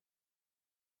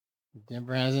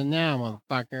 Denver has it now,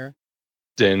 motherfucker.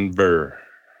 Denver.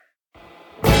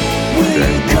 Will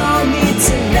you call me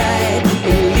tonight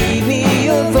and leave me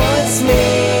your voicemail?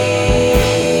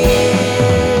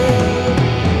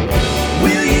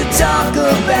 Will you talk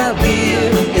about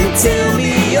beer and tell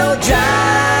me you're driving?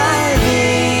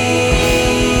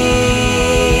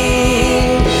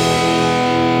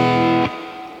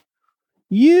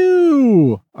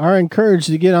 You are encouraged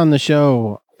to get on the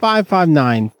show.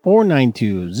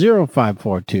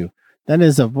 559-492-0542. That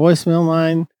is a voicemail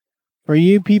line for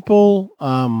you people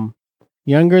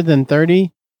younger than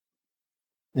 30.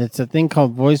 It's a thing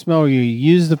called voicemail where you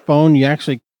use the phone. You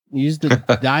actually use the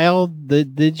dial the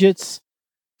digits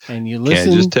and you listen.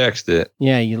 Can't just text it.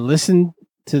 Yeah, you listen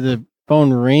to the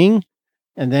phone ring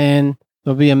and then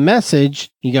there'll be a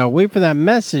message. You got to wait for that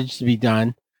message to be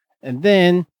done. And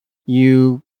then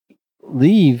you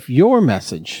leave your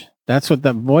message. That's what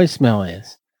the voicemail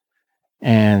is.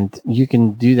 And you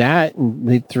can do that in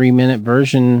the 3-minute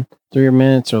version, 3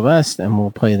 minutes or less, and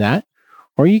we'll play that.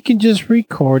 Or you can just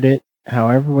record it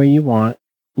however way you want,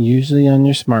 usually on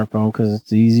your smartphone because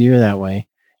it's easier that way.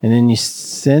 And then you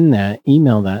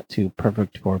email that to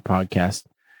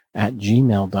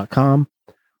perfectpourpodcast@gmail.com,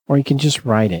 or you can just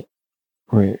write it.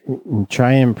 Or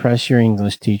try and impress your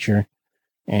English teacher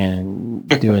and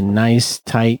do a nice,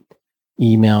 tight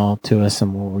email to us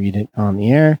and we'll read it on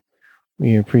the air.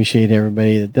 We appreciate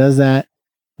everybody that does that.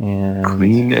 And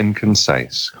Clean and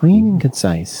concise. Clean and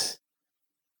concise.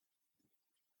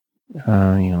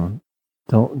 Don't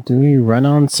do you run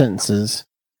on sentences.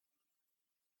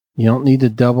 You don't need a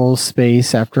double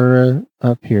space after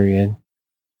a period.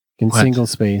 You can single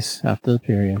space after the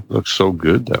period. Looks so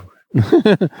good though.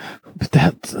 But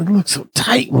it looks so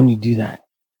tight when you do that.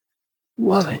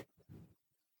 Love it.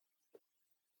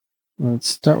 Let's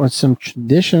start with some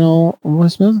traditional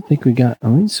voicemails. I think we got at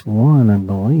least one, I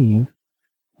believe.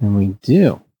 And we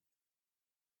do.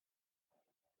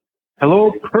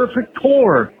 Hello, Perfect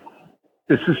Tour.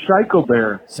 This is Psycho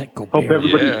Bear. Hope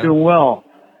everybody's doing well.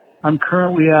 I'm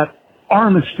currently at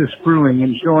Armistice Brewing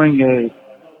enjoying a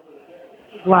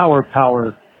Flower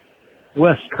Power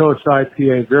West Coast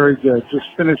IPA. Very good. Just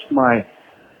finished my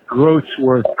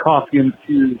Groatsworth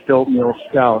coffee-infused oatmeal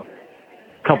stout.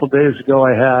 A couple days ago,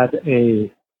 I had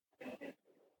a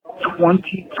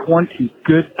 2020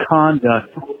 Good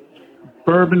Conduct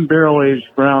bourbon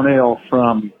barrel-aged brown ale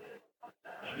from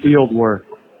Fieldwork.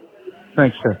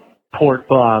 Thanks to Port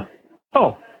Bob.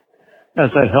 Oh, as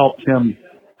I helped him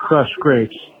crush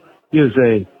grapes. He is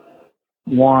a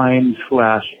wine/port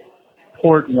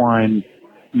wine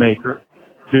maker,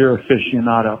 beer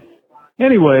aficionado.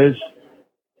 Anyways,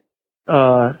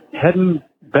 heading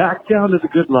back down to the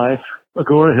Good Life,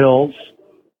 Agora Hills,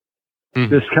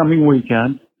 this coming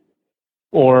weekend,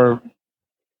 or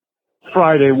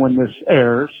Friday when this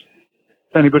airs.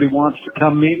 If anybody wants to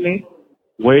come meet me,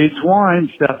 Wade's Wines,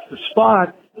 that's the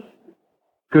spot.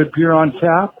 Good beer on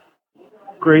tap.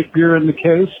 Great beer in the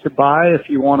case to buy if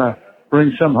you want to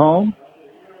bring some home.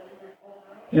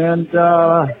 And,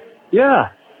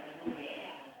 yeah.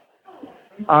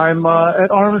 I'm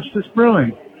at Armistice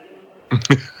Brewing.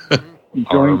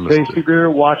 Enjoying tasty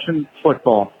beer, watching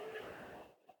football.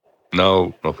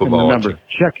 No football. And remember, watching.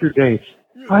 Check your dates.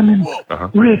 I'm in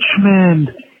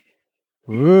Richmond.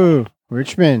 Ooh,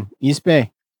 Richmond, East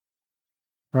Bay.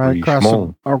 Right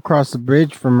across the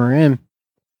bridge from Marin.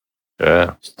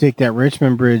 Yeah. Just take that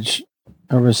Richmond Bridge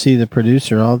over, see the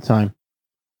producer all the time.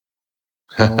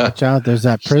 Oh, watch out. There's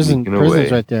that prison's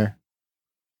right there.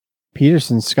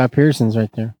 Scott Peterson's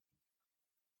right there.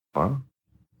 Wow.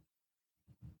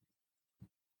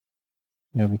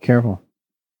 Yeah, be careful.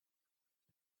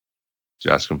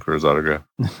 Just ask him for his autograph.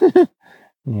 Yeah,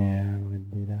 I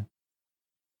wouldn't do that.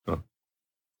 Oh.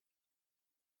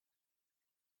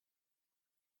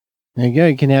 There you go.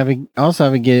 You can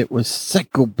also get it with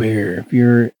Psycho Bear if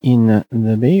you're in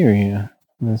the Bay Area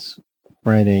this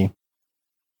Friday.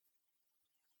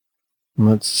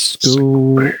 Let's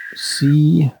go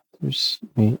see. There's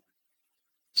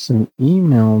some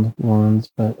emailed ones,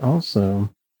 but also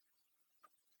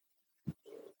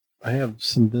I have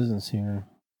some business here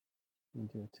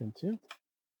to attend to.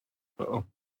 Uh-oh.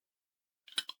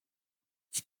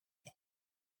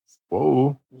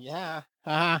 Whoa. Yeah.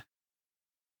 I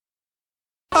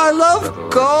love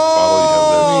What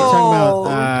are you talking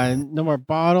about? No more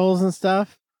bottles and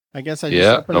stuff? I guess I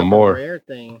just opened up a rare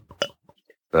thing.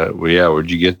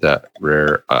 Where'd you get that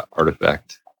rare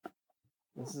artifact?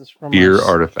 This is from beer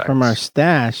artifact. From our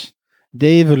stash.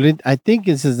 I think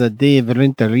this is a Dave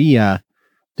Renteria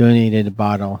donated a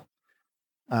bottle.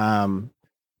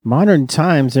 Modern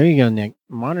Times. There you go, Nick.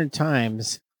 Modern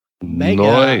Times. Mega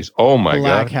nice. Oh my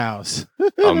Black God. House.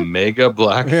 A mega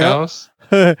Black House?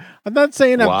 I'm not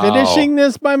saying I'm finishing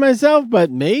this by myself,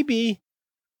 but maybe.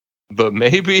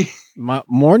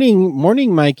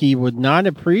 Morning Mikey would not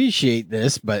appreciate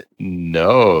this, but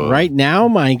no. Right now,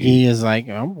 Mikey is like,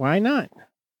 oh, why not?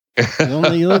 You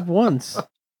only live once. As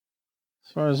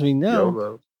far as we know.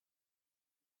 YOLO.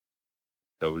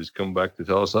 Nobody's come back to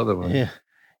tell us otherwise. Yeah.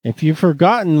 If you've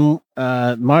forgotten,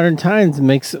 Modern Times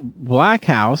makes Black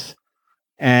House,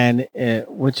 and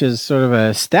which is sort of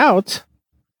a stout,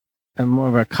 and more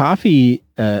of a coffee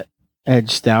edge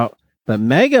stout, but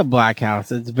Mega Black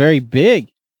House. It's very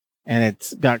big, and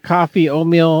it's got coffee,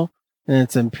 oatmeal, and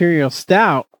it's Imperial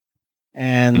Stout,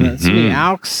 and sweet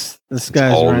Alks. This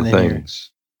guy's all running the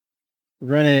things. Here,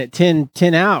 running at 10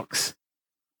 Alks,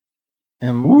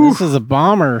 and this is a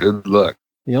bomber. Good luck.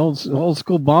 The old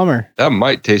school bomber. That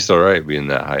might taste all right being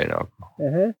that high in alcohol.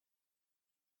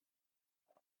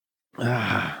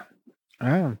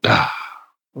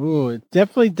 Ooh, it's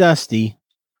definitely dusty.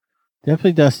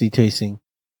 Definitely dusty tasting.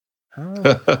 I don't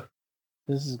know if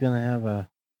this is going to have a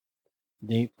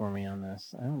date for me on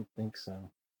this. I don't think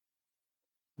so.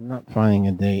 I'm not finding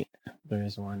a date. There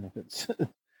is one. If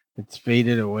it's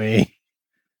faded away.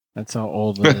 That's how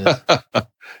old it is.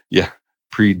 Yeah.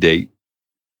 Predate.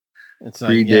 It's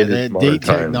like, the date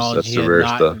technology That's the rare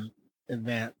stuff.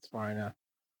 advanced far enough.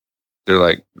 They're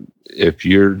like, if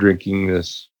you're drinking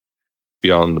this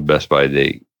beyond the Best Buy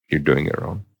date, you're doing it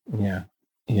wrong. Yeah.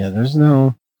 Yeah,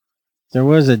 there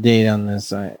was a date on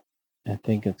this. I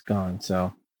think it's gone.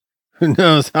 So who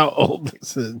knows how old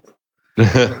this is.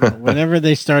 Whenever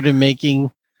they started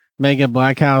making Mega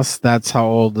Black House, that's how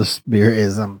old this beer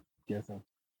is, I'm guessing.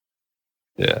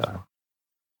 Yeah.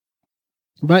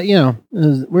 But,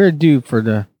 we're due for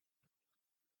the...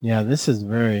 Yeah, this is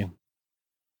very...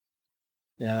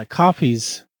 Yeah, the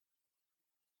coffee's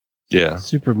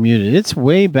super muted. It's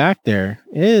way back there.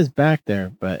 It is back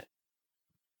there, but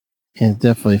it's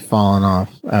definitely fallen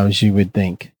off, as you would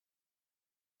think.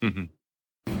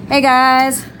 Mm-hmm. Hey,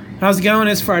 guys. How's it going?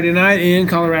 It's Friday night in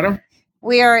Colorado.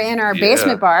 We are in our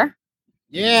basement bar.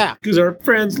 Yeah. Because our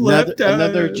friends left us.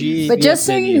 Another G. But just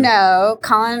so you know,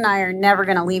 Colin and I are never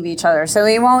going to leave each other, so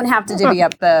we won't have to divvy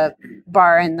up the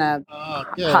bar and the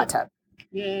hot tub.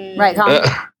 Yay. Right, Colin?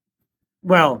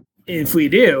 Well, if we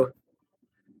do,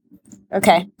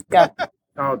 Okay, go.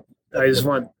 I just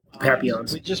want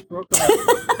papillons. We just broke them up.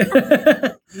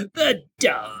 The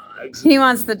dogs. He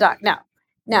wants the dog.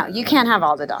 No, you can't have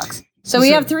all the dogs. So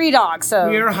we have 3 dogs. So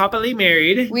We are happily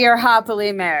married. we are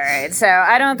happily married. So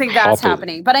I don't think that's Happily.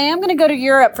 happening. But I am going to go to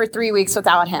Europe for 3 weeks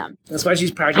without him. That's why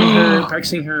she's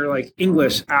practicing her like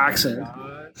English accent.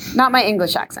 Not my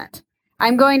English accent.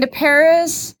 I'm going to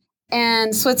Paris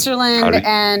and Switzerland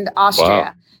and Austria.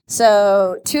 Wow.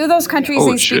 So 2 of those countries,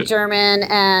 Oh, they speak shit. German,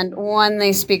 and 1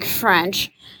 they speak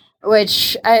French,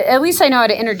 which at least I know how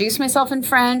to introduce myself in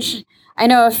French. I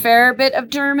know a fair bit of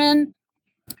German.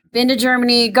 Been to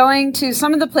Germany, going to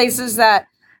some of the places that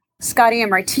Scotty and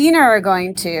Martina are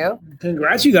going to,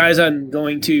 Congrats, you guys, on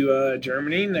going to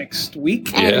Germany next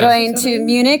week. and going to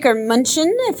Munich or München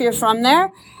if you're from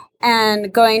there,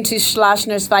 and going to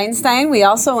Schloss-Neuschwanstein. We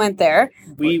also went there.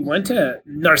 We went to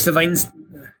Neuschwanstein.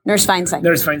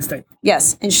 Neuschwanstein.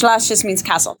 Yes, and Schloss just means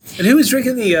castle. And who was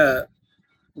drinking the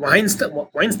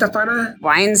Weinstefana?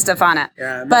 Weinstefana.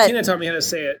 Yeah, But- Martina taught me how to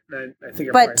say it. And I think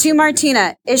I'm But right. to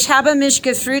Martina, ich habe mich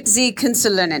gefreut, Sie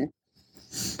kennenzulernen.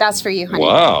 That's for you, honey.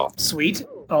 Wow. Sweet.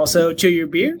 Also, chew your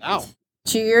beer. Wow.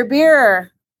 To your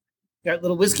beer. Got a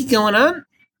little whiskey going on.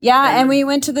 Yeah, and we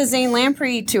went to the Zane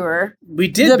Lamprey tour, We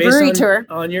did The based brewery on, tour,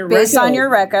 on your based reco. on your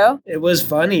reco. It was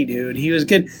funny, dude. He was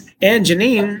good. And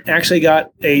Janine actually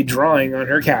got a drawing on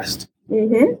her cast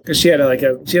Mm-hmm. because she had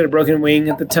a broken wing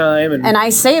at the time, and And I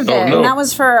saved Oh, it, no. and that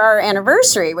was for our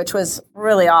anniversary, which was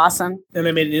really awesome. I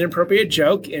made an inappropriate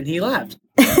joke, and he laughed.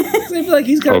 So I feel like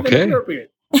he's kind of Okay.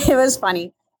 inappropriate. It was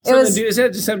funny. It Something was to do, it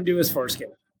had just something to do with his foreskin.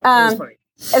 It was funny.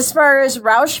 as far as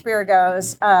Rausch beer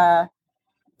goes,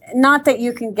 not that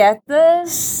you can get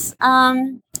this,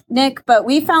 Nick, but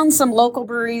we found some local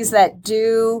breweries that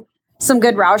do some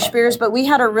good Rausch beers, but we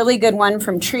had a really good one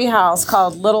from Treehouse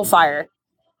called Little Fire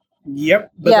Yep.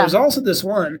 But Yeah. there's also this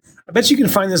one. I bet you can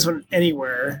find this one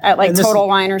anywhere. at like And this- Total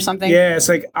Wine or something. Yeah, it's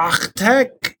like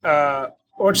Achtek,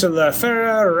 Orcha La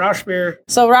Ferra, Rausch beer.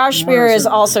 So Rausch beer is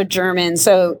Morrison. also German,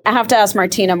 so I have to ask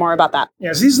Martina more about that.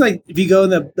 Yeah, so these like if you go in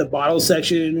the bottle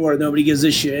section where nobody gives a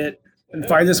shit and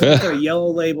find this one with a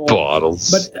yellow label.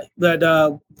 Bottles. But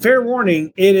fair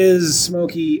warning, it is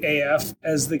smoky AF,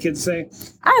 as the kids say.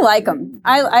 I like them.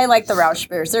 I like the Rausch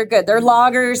beers. They're good. They're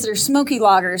lagers. They're smoky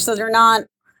lagers, so they're not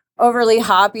overly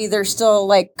hoppy. They're still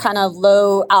like kind of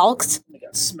low alked. They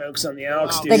got smokes on the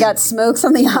Alps, dude. They got smokes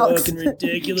on the alks. Fucking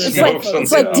ridiculous. It's like, Smokes on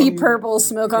it's the like Alps. deep purple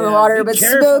smoke on the Yeah, water, be but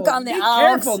careful. smoke on the Be alks.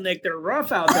 careful, Nick. They're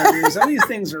rough out there, dude. Some of these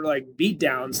things are like beat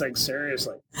downs, like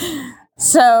seriously.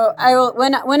 So I will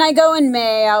when I go in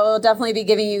May, I will definitely be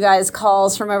giving you guys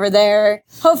calls from over there.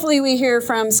 Hopefully we hear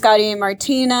from Scotty and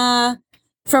Martina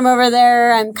from over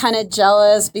there. I'm kind of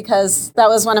jealous because that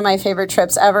was one of my favorite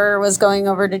trips ever, was going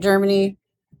over to Germany.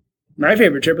 My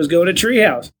favorite trip was going to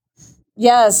Treehouse.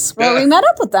 Yes. Well, we met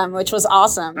up with them, which was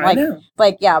awesome. I know.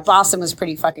 Yeah, Boston was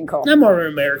pretty fucking cool. I'm more of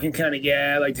an American kind of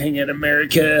guy. I like to hang out in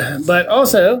America. But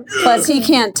also, Plus, he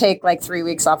can't take like 3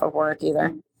 weeks off of work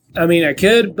either. I mean, I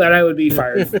could, but I would be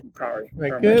fired probably. I from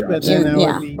my could, job. but then that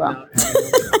Yeah, would be well.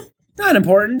 Not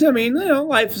important. I mean,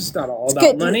 life is not all about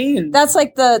good. money. And That's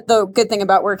like the good thing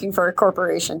about working for a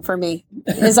corporation for me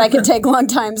is I can take long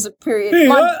Hey,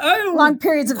 I own long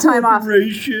periods of time off.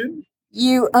 corporation.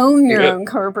 You own your Yeah. own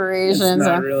It's corporation. not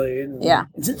So. really. Yeah.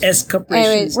 It's an S corporation.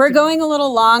 Anyways, we're going a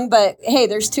little long, but hey,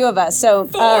 there's 2 of us. So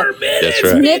 4 minutes,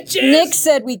 That's right. Nick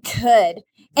said we could.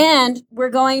 And we're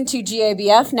going to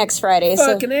GABF next Friday. So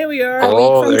Fucking here we are. a Oh,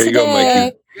 week from there you go,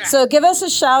 today. So give us a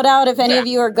shout out if any of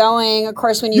you are going. Of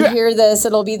course, when you hear this,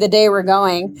 it'll be the day we're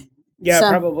going. Yeah, So-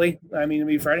 probably. I mean, it'll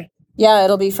be Friday. Yeah,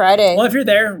 it'll be Friday. Well, if you're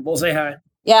there, we'll say hi.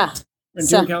 Yeah.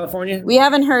 Ventura, California? We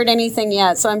haven't heard anything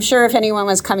yet, so I'm sure if anyone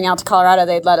was coming out to Colorado,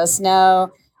 they'd let us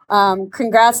know.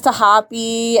 Congrats to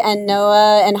Hoppy and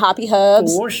Noah and Hoppy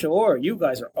Hubs. For sure. You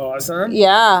guys are awesome.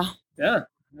 Yeah. Yeah.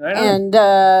 Right on. And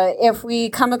if we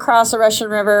come across a Russian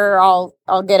River,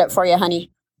 I'll get it for you,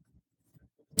 honey.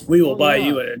 We will buy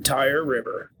you an entire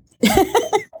river.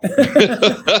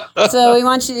 So we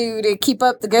want you to keep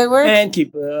up the good work. And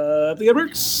keep up the good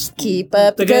works. Keep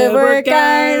up the good work,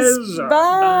 guys.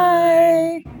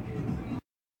 Bye.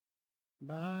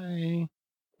 Bye.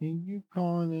 Thank you,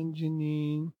 Colin and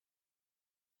Janine.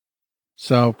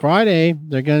 So Friday,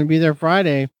 they're going to be there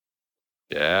Friday.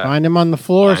 Yeah. Find them on the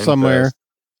floor Find somewhere. Fest.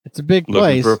 It's a big Looking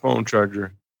place. for a phone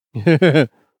charger.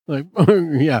 Like,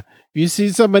 yeah. If you see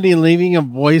somebody leaving a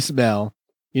voicemail,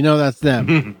 you know that's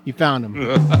them. You found them. Keep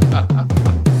up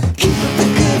the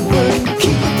good work.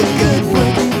 Keep up the good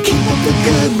work. Keep up the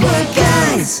good work,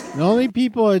 guys. The only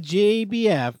people at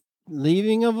JBF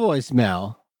leaving a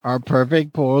voicemail are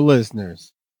perfect poor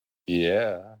listeners.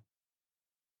 Yeah.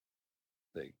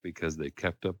 Because they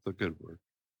kept up the good work.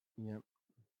 Yep.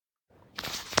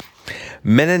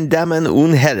 Meine Damen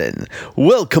und Herren,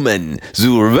 willkommen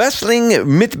zu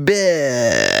Wrestling mit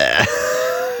Beer.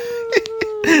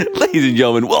 Ladies and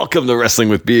gentlemen, welcome to Wrestling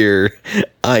with Beer.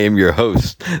 I am your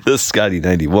host, the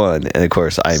Scotty91, and of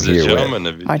course, I am here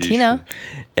with Martina.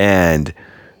 And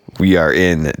we are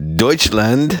in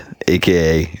Deutschland,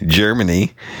 aka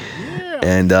Germany. Yeah.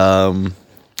 And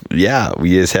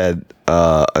we just had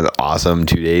an awesome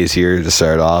 2 days here to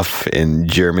start off in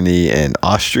Germany and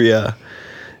Austria.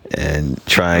 And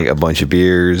trying a bunch of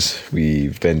beers.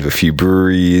 We've been to a few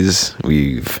breweries.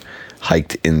 We've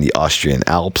hiked in the Austrian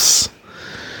Alps.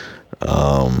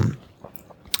 Went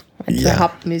to the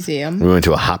Hop Museum. We went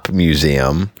to a hop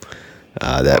museum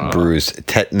that brews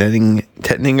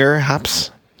Tettnanger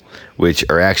hops, which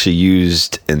are actually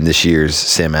used in this year's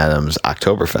Sam Adams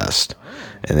Oktoberfest.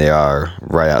 And they are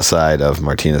right outside of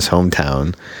Martina's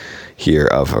hometown here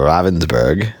of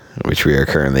Ravensburg, which we are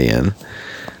currently in.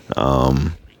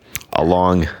 A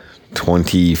long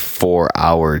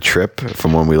 24-hour trip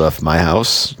from when we left my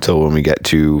house till when we get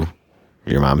to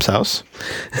your mom's house.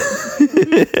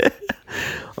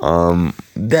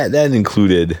 That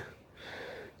included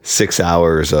 6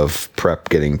 hours of prep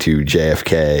getting to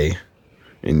JFK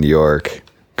in New York,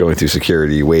 going through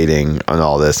security, waiting on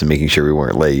all this and making sure we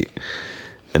weren't late.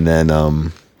 And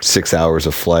then 6 hours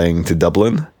of flying to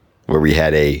Dublin, where we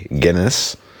had a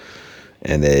Guinness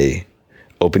and a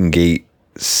open gate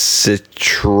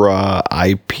Citra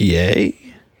IPA,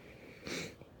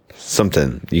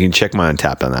 something. You can check my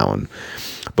Untapped on that one.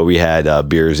 But we had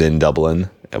beers in Dublin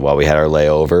while we had our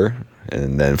layover,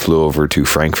 and then flew over to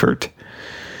Frankfurt,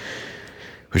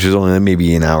 which was only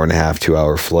maybe an hour and a half, 2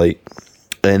 hour flight,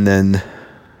 and then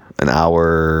an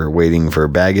hour waiting for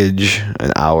baggage,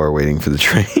 an hour waiting for the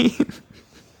train,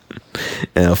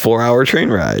 and a 4 hour train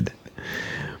ride.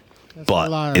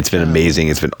 But it's been amazing.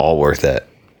 It's been all worth it.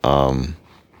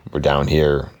 We're down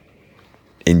here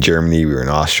in Germany. We were in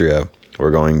Austria.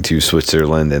 We're going to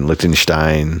Switzerland and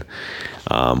Liechtenstein.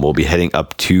 We'll be heading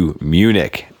up to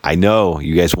Munich. I know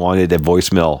you guys wanted a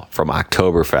voicemail from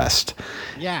Oktoberfest.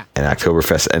 Yeah. And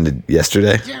Oktoberfest ended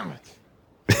yesterday. Damn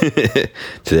it.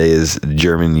 Today is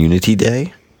German Unity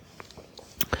Day.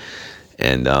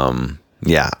 And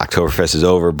Oktoberfest is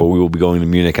over, but we will be going to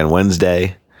Munich on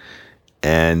Wednesday.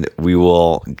 And we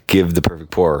will give the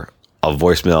Perfect Pour a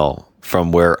voicemail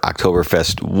from where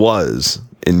Oktoberfest was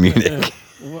in Munich.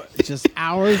 Just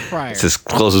hours prior. It's as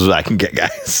close as I can get,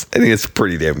 guys. I think it's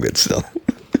pretty damn good still.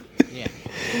 Yeah.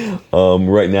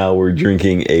 Right now we're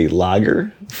drinking a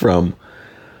lager from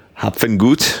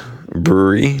Hopfengut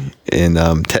Brewery in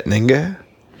Tettnanger.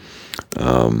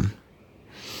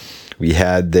 We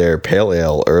had their pale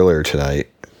ale earlier tonight,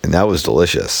 and that was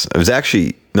delicious. It was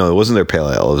actually, no, it wasn't their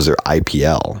pale ale. It was their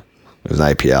IPL. It was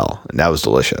an IPL, and that was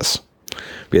delicious.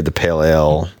 We had the pale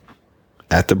ale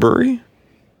at the brewery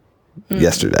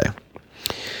yesterday.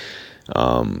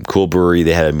 Cool brewery.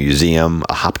 They had a museum,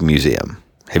 a hop museum.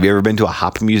 Have you ever been to a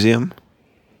hop museum?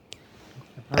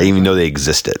 I didn't even know they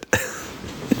existed.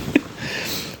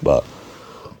 But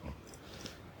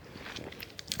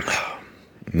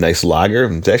nice lager.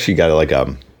 It's actually got like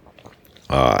a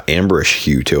amberish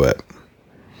hue to it.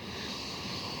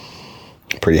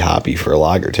 Pretty hoppy for a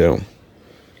lager too.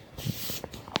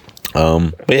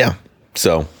 But yeah,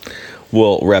 so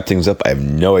we'll wrap things up. I have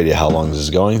no idea how long this is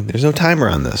going. There's no timer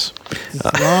on this. It's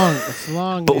long. It's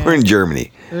long. But man. we're in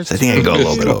Germany. There's So I think I can go a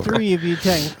little bit over. 3 of you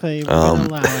technically. We're gonna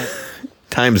allow it.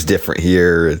 Time's different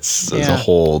here. It's a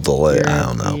whole delay. I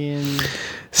don't know. European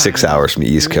 6 time. hours from the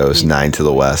East Coast, 9 to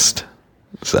the West.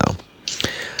 So,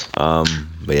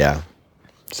 But yeah,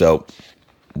 so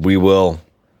we will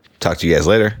talk to you guys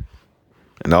later.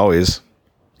 And always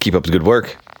keep up the good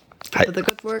work. Keep up the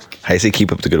good work. How do you say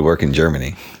keep up the good work in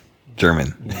German?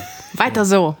 Weiter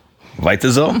so.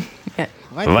 Weiter so? Yeah.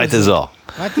 Weiter so.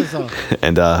 Weiter so.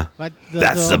 And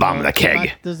that's the bomb in the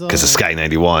keg. Because it's Sky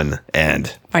 91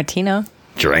 and Martina.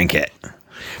 Drank it.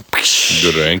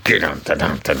 Drink it.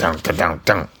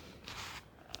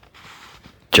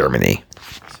 Germany.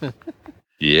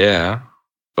 Yeah.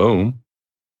 Boom.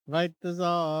 Weiter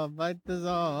so. Weiter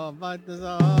so. Weiter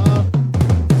so.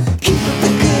 Keep up the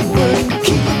good work,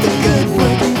 keep up the good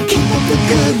work, keep up the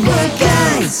good work,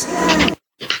 guys.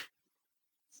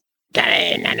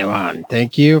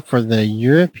 Thank you for the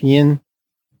European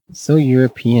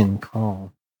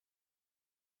call.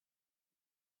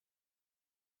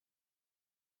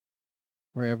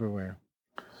 We're everywhere.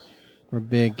 We're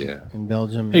big in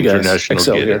Belgium. Hey guys, International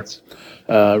Excel here. get-its.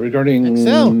 Regarding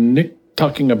Excel. Nick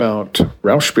talking about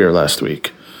Rausch beer last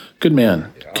week. Good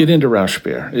man. Get into Rausch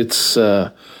beer. It's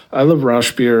I love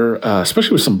Rausch beer,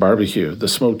 especially with some barbecue. The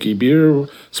smoky beer,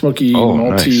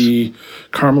 malty,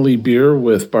 caramely beer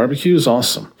with barbecue is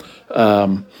awesome.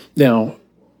 Now,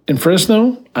 in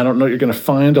Fresno, I don't know you're going to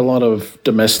find a lot of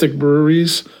domestic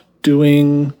breweries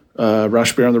doing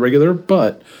Rausch beer on the regular,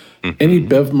 but any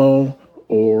Bevmo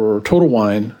or Total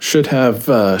Wine should have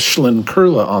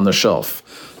Schlenkerla on the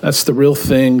shelf. That's the real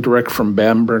thing, direct from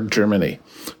Bamberg, Germany.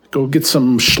 Go get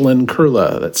some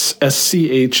Schlenkerla. That's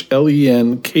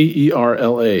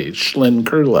SCHLENKERLA.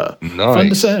 Schlenkerla. Nice. Fun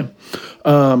to say.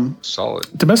 Solid.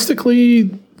 Domestically,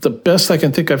 the best I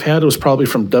can think I've had was probably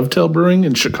from Dovetail Brewing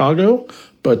in Chicago,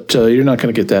 but you're not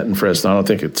going to get that in Fresno. I don't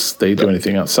think they do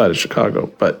anything outside of Chicago.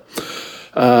 But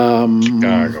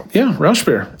Chicago. yeah, Rausch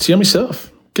beer. It's yummy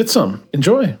stuff. Get some.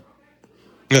 Enjoy.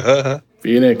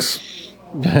 Phoenix.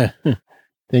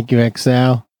 Thank you,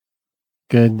 XL.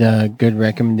 Good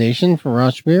recommendation for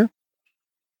Rausch beer.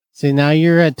 See, now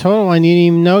you're at Total. I didn't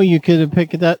even know you could have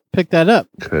picked that up.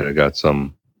 Could have got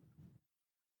some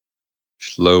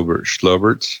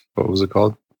Schloberts. What was it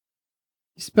called?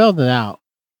 You spelled it out.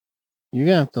 You're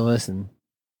gonna have to listen.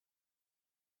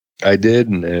 I did,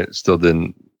 and it still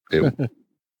didn't. It,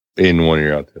 in one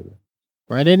ear, out the other.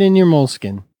 Write it in your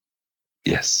moleskin.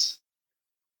 Yes.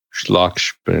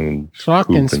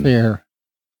 Schlockensphere.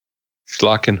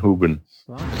 Schlockenhuben.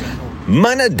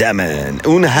 Meine Damen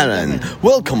und Herren,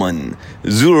 willkommen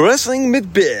zu Wrestling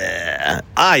mit Beer.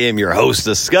 I am your host,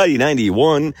 the Scotty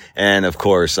 91, and of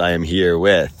course, I am here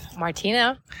with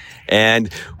Martina. And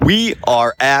we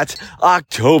are at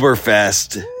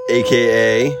Oktoberfest,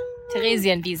 aka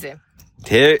Theresienwiese.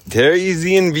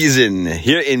 Theresienwiesen,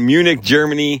 here in Munich,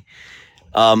 Germany.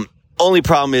 Only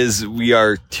problem is we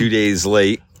are 2 days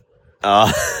late.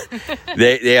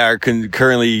 They are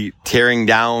currently tearing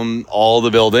down all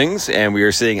the buildings, and we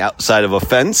are sitting outside of a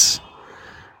fence,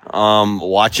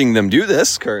 watching them do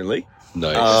this currently.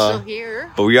 Nice. Still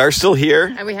here. But we are still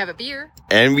here. And we have a beer.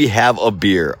 And we have a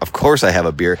beer. Of course I have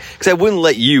a beer, because I wouldn't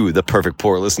let you, the perfect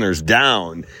poor listeners,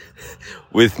 down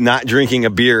with not drinking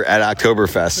a beer at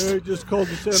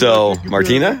Oktoberfest. So,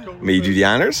 Martina, may you do the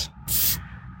honors?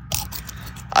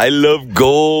 I love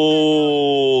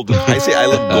gold. I say I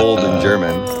love gold in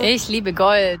German. Ich liebe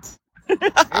Gold. Ich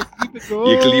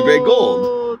liebe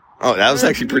gold. Oh, that was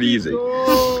actually pretty easy.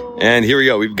 And here we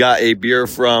go. We've got a beer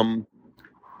from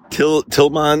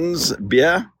Tillmann's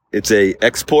Bier. It's a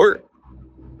export.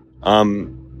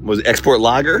 Was export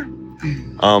lager.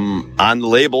 On the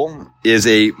label is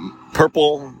a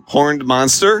purple horned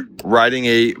monster riding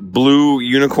a blue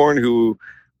unicorn who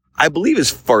I believe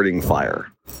is farting fire.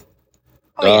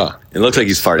 Oh, yeah. It looks like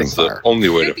he's farting That's fire. the only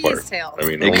way to Could be his fart. tail. I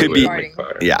mean, It only could way be- to make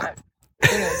fire. Yeah.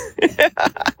 Who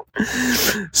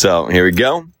knows? So here we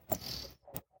go.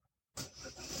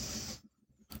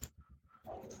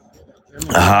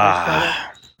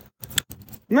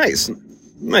 Nice,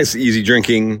 easy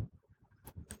drinking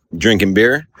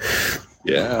beer.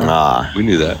 Yeah. We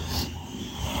knew that.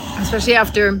 Especially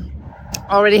after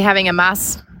already having a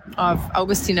mass of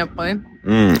Augustinerbräu.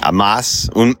 A Maß,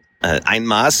 ein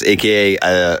Maß, aka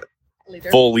a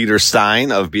full liter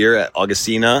Stein of beer at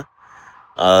Augustina's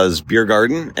Beer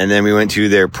Garden, and then we went to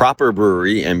their proper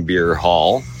brewery and beer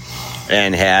hall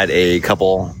and had a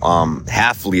couple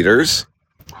half liters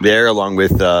there, along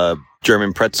with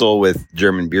German pretzel with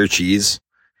German beer cheese,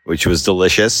 which was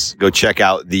delicious. Go check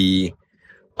out the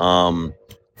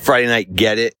Friday Night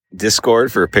Get It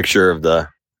Discord for a picture of that.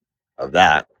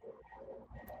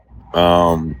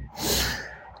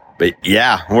 But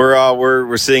yeah,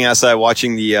 we're sitting outside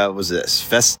watching the what's this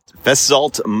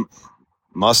Festzalt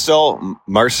Marstal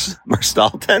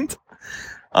tent.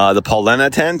 The Paulina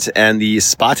tent and the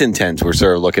Spaten tent we're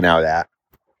sort of looking out at.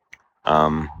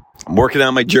 I'm working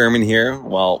on my German here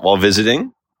while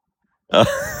visiting.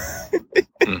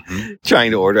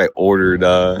 Trying to order. I ordered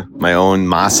my own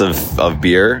mass of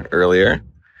beer earlier.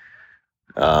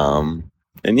 And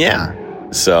yeah,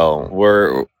 so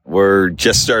we're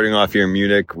just starting off here in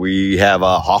Munich. We have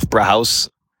a Hofbrauhaus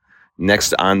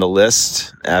next on the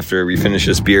list after we finish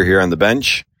this beer here on the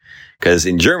bench. Because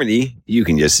in Germany, you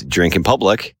can just drink in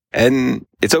public and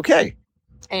it's okay.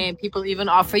 And people even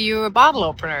offer you bottle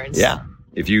openers. Yeah.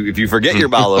 If you forget your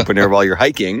bottle opener while you're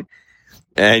hiking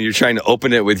and you're trying to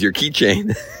open it with your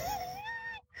keychain,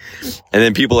 and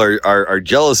then people are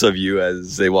jealous of you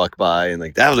as they walk by and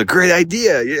like, that was a great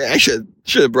idea. Yeah, I should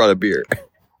have brought a beer.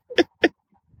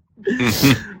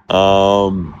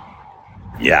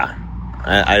 Yeah.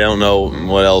 I don't know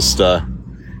what else to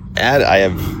add.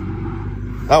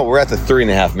 We're at the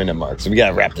 3.5 minute mark, so we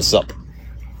gotta wrap this up.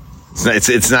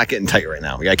 It's not getting tight right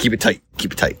now. We gotta keep it tight.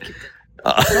 Keep it tight.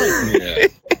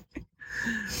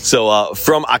 So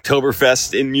from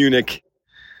Oktoberfest in Munich,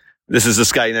 this is the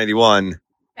Sky 91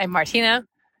 And Martina.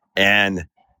 and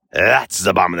that's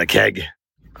the bomb in the keg.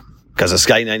 Because the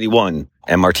Sky 91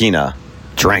 and Martina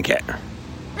drank it.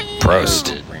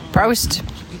 Prost. Prost.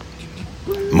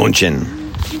 Munchen.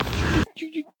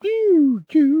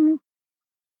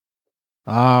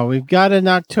 We've got an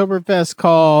Oktoberfest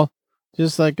call,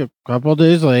 just like a couple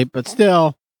days late, but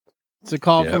still, it's a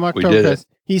call from we did Oktoberfest. it.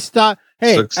 He stopped.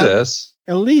 Hey, Success.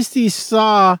 At least he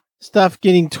saw stuff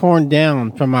getting torn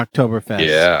down from Oktoberfest.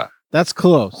 Yeah. That's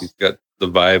close. He's got the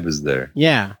vibe is there.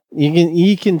 Yeah,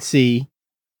 you can see.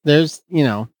 There's,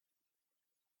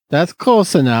 that's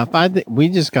close enough. I think we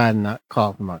just got a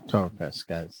call from Oktoberfest,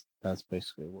 guys. That's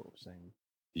basically what we're saying.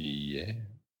 Yeah.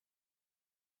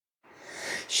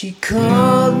 She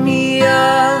called me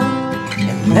up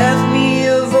and left me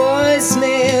a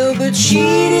voicemail, but she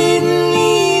didn't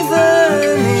leave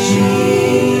her name.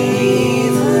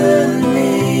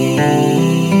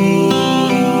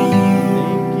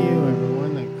 Thank you,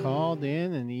 everyone that called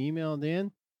in and emailed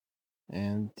in.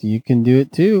 And you can do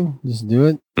it too. Just do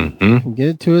it. Mm-hmm. Get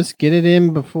it to us. Get it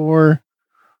in before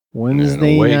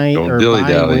Wednesday wait. night Don't or by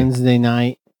dilly-dally. Wednesday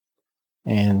night.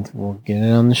 And we'll get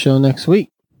it on the show next week.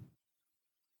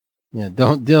 Yeah,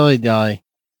 don't dilly-dally.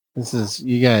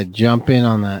 You got to jump in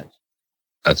on that.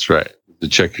 That's right. The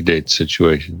check your date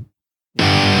situation.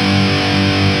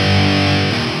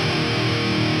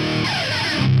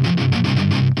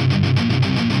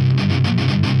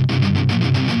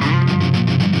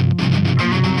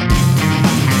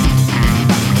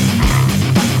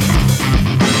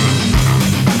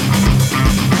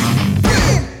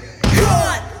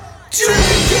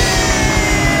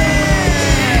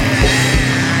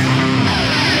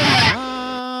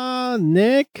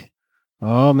 Nick.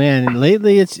 Oh man,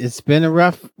 lately it's been a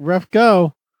rough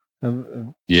go.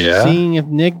 Of Yeah. Seeing if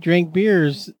Nick drank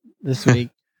beers this week.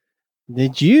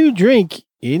 Did you drink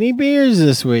any beers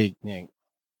this week, Nick?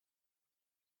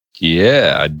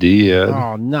 Yeah, I did.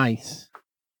 Oh, nice.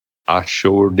 I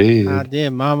sure did. I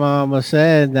did. Mama almost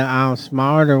said that I'm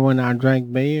smarter when I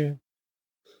drink beer.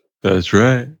 That's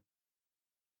right.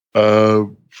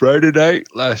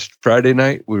 Last Friday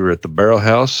night, we were at the Barrel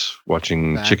House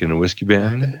watching Back- Chicken and Whiskey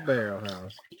Back Band. at the Barrel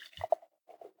House.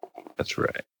 That's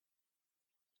right.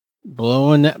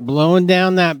 Blowing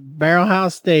down that Barrel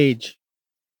House stage.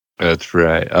 That's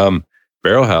right.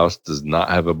 Barrel House does not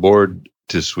have a board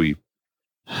to sweep.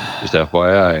 Just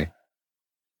FYI.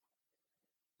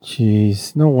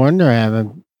 Jeez, no wonder I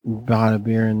haven't bought a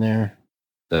beer in there.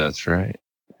 That's right.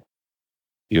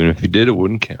 Even if you did, it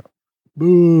wouldn't count.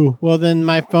 Boo. Well, then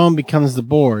my phone becomes the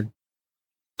board.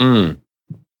 So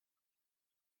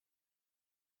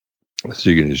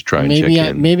you can just try and check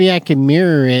in. Maybe I can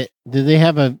mirror it. Do they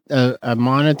have a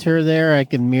monitor there I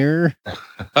can mirror?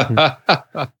 I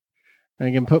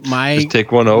can put just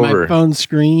take one over. my phone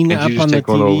screen Can't up you just on the take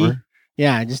one TV. over?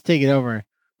 Yeah, just take it over.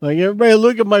 Like, everybody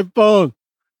look at my phone.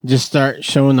 Just start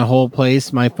showing the whole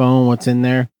place, my phone, what's in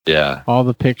there. Yeah. All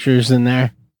the pictures in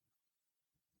there.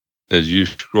 As you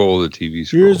scroll the TV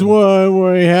screen. Here's one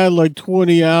where he had like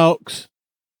 20 alks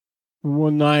in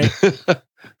one night.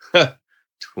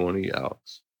 20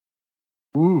 outs.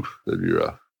 Ooh, that'd be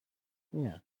rough.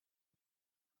 Yeah.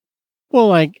 Well,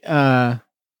 like, yeah.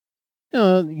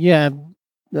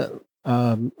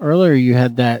 Earlier you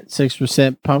had that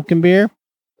 6% pumpkin beer.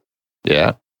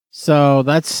 Yeah. So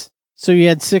you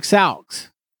had 6 alks.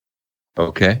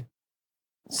 Okay.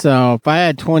 So if I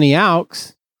had 20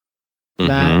 alks,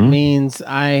 that means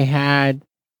I had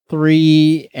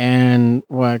 3 and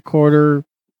a quarter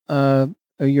of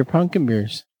your pumpkin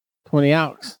beers 20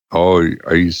 ounce. Oh,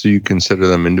 so you consider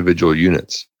them individual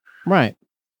units? Right.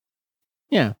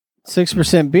 Yeah.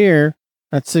 6% beer.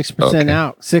 That's 6%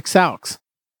 out. 6 ounce.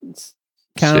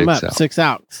 Count them up. 6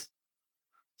 ounce.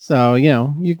 So,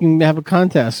 you can have a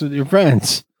contest with your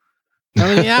friends. How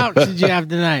many ounce did you have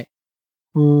tonight?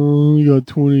 Oh, you got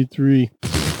 23.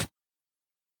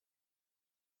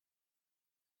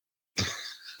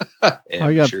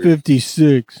 I got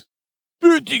 56.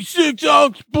 56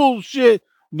 ounce bullshit.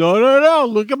 No.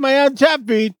 Look at my Untappd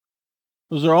feed.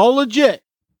 Those are all legit.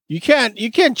 You can't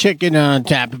check in on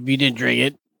Untappd if you didn't drink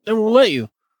it. They won't let you.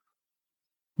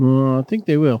 I think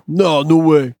they will. No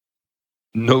way.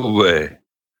 No way.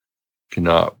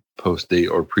 Cannot post-date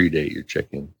or predate your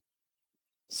check-in.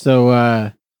 So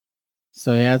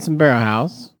you had some Barrel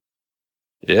House.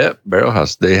 Yep, Barrel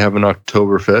House. They have an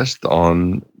Oktoberfest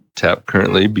on tap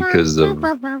currently because of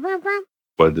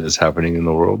what is happening in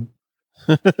the world.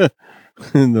 The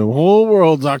whole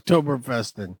world's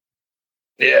Oktoberfesting.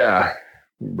 Yeah,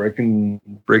 breaking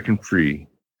free.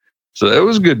 So it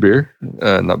was good beer,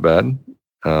 not bad.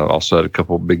 Also had a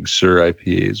couple big Sur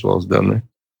IPAs while I was down there.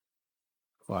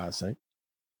 Classic.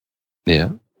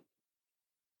 Yeah.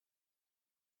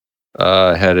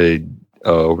 I had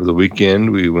over the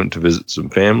weekend we went to visit some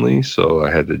family, so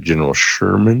I had a General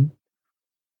Sherman.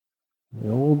 The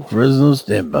old Fresno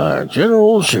standby,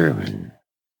 General Sherman.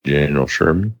 General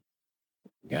Sherman.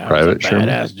 God, Private Sherman.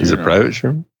 Is it Private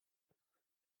Sherman?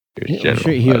 I'm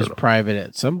sure he was private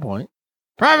at some point.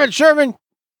 Private Sherman.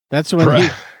 That's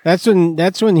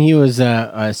when he was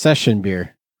a session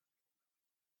beer.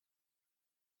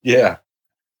 Yeah.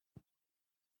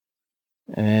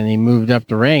 And then he moved up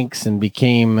the ranks and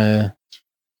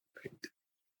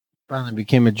finally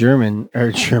became a German,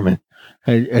 a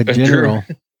general.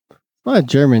 A lot of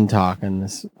German talk in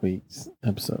this week's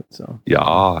episode. So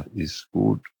yeah, he's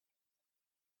good.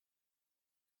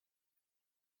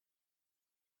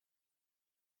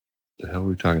 The hell are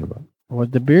we talking about?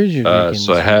 What the beers you're drinking?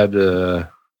 So I had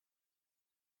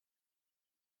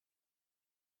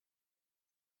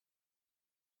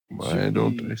why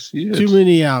don't I see it? Too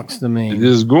many Elks to me. It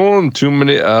is going too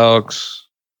many Elks.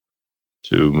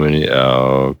 Too many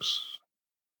Elks.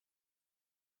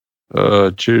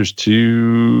 Cheers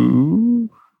to.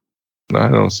 No, I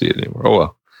don't see it anymore. Oh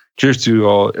well. Cheers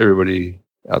to everybody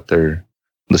out there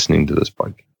listening to this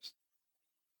podcast.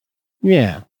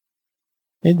 Yeah,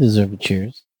 they deserve a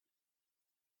cheers.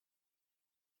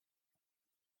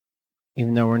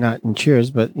 Even though we're not in cheers,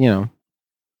 but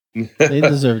they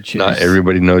deserve a cheers. Not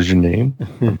everybody knows your name.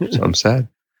 So I'm sad.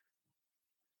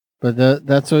 But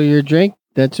that's what you drank.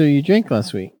 That's what you drank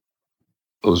last week.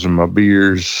 Those are my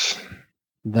beers.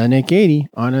 The Nick 80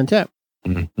 on Untappd.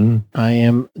 Mm-hmm. I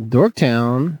am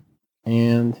Dorktown,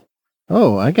 and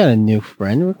I got a new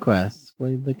friend request. What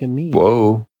do you look at me?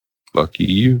 Whoa, lucky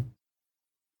you.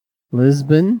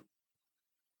 Lisbon,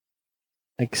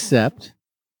 accept,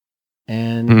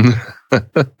 and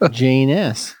Jane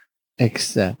S.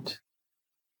 accept.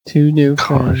 2 new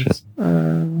friends.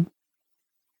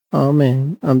 Oh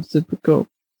man, I'm super cool.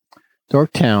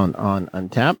 Dorktown on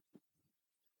Untappd.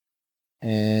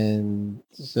 And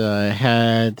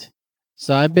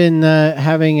I've been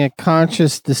having a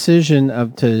conscious decision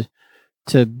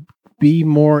to be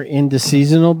more into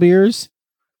seasonal beers,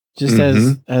 just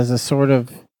as a sort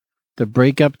of to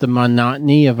break up the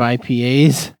monotony of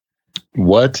IPAs.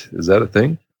 What? Is that a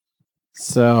thing?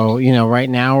 So, right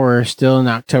now we're still in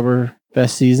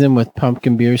Oktoberfest season with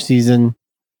pumpkin beer season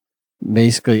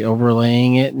basically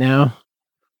overlaying it now.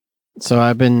 So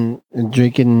I've been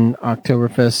drinking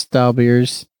Oktoberfest style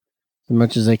beers as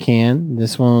much as I can.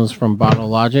 This one was from Bottle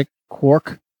Logic,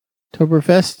 Quark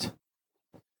Oktoberfest.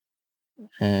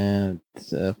 And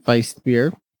it's a Feist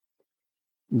beer.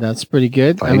 That's pretty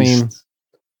good. Feist. I mean,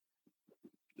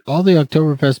 all the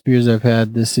Oktoberfest beers I've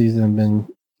had this season have been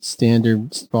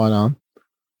standard, spot on.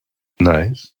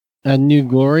 Nice. A new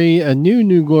glory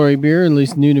beer, at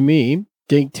least new to me.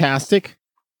 Dinktastic.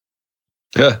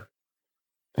 Yeah.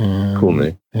 Cool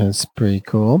name. That's pretty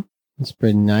cool. It's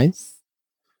pretty nice.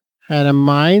 Had a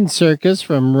Mind Circus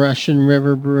from Russian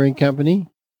River Brewing Company.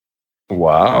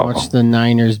 Wow. Watched the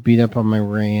Niners beat up on my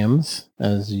Rams,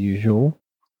 as usual.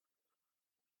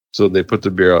 So they put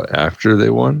the beer out after they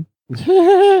won?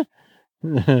 I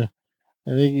think,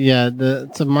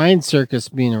 it's a Mind Circus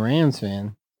being a Rams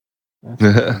fan.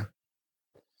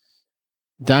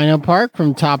 Dino Park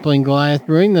from Toppling Goliath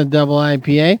Brewing, the double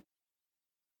IPA.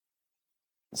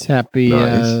 It's happy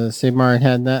St. Martin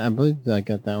had that. I believe I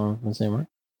got that one from St. Martin.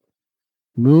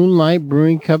 Moonlight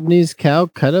Brewing Company's Cow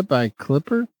Cut Up by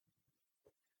Clipper.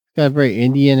 Got a very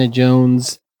Indiana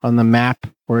Jones on the map,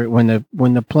 where when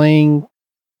the plane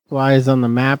flies on the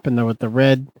map and with the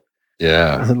red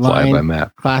fly line, by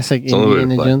map. classic It's the only way to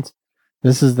Indiana fly. Jones.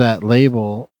 This is that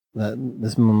label that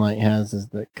this Moonlight has, is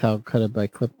the cow cut it by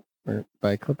Clipper. That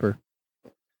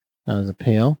was a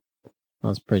pail. That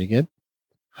was pretty good.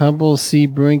 Humble Sea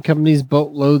Brewing Company's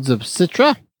boatloads of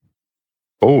Citra.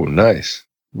 Oh, nice.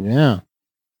 Yeah.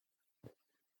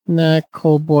 That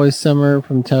Cold Boy Summer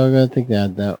from Toga. I think they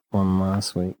had that one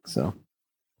last week. So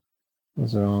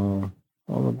those are all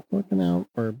looking out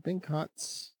for big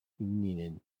hots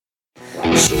needed.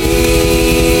 Cheers,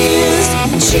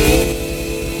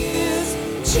 cheers,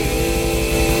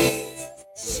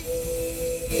 cheers,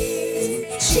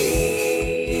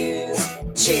 cheers,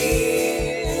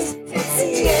 cheers. It's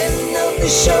the end of the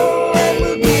show and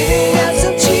we're giving out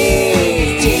some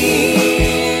cheers.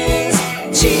 Cheers,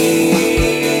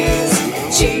 cheers,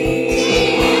 cheers,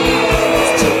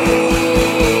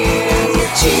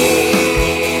 cheers, cheers,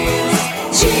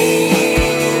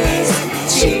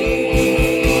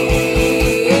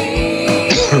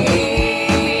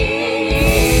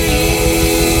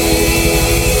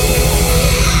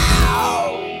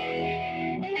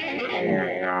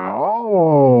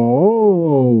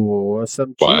 Oh,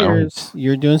 some cheers.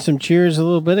 You're doing some cheers a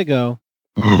little bit ago.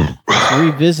 Let's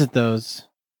revisit those.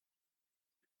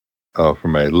 Oh, for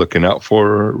my looking out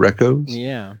for recos.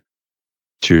 Yeah.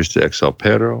 Cheers to XL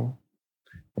Perro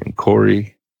and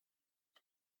Corey.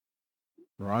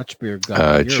 Rochbeer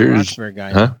guy. You're cheers. a Rochbeer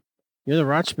guy. Huh? Now. You're the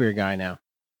Rochbeer guy now.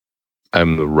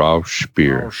 I'm the Rausch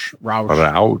beer.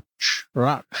 Rauchen.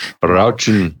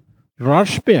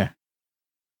 Rochbeer.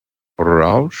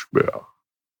 Rausch beer.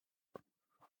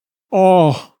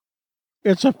 Oh,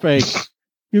 it's a fake.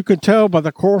 You could tell by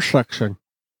the core section.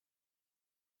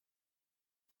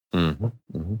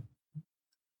 Mm-hmm.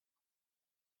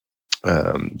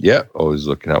 Yeah, always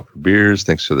looking out for beers.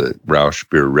 Thanks for the Rausch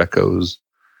beer recos.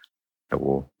 I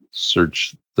will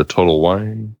search the Total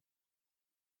Wine.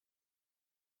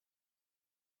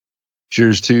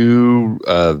 Cheers to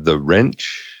the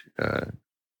Wrench.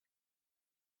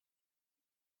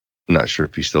 Not sure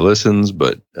if he still listens,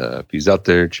 but if he's out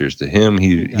there, cheers to him.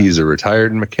 He's a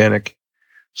retired mechanic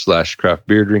 / craft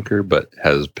beer drinker, but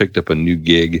has picked up a new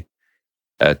gig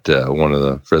at one of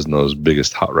the Fresno's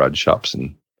biggest hot rod shops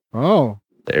in the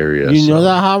area. You know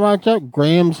that hot rod shop?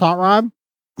 Graham's Hot Rod?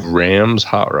 Graham's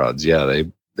Hot Rods. Yeah,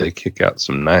 they kick out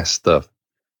some nice stuff.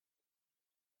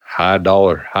 High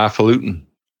dollar, highfalutin.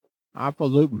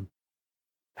 Highfalutin.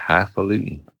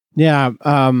 Yeah.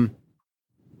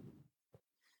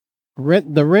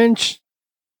 The Wrench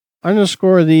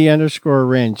 _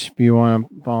 Wrench, if you want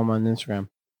to follow him on Instagram.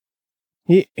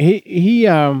 He's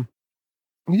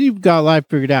got life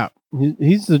figured out.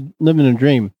 He's living a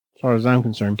dream, as far as I'm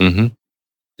concerned. Mm-hmm.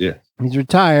 Yeah. He's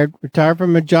retired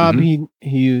from a job he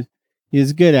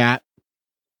is good at.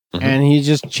 Mm-hmm. And he's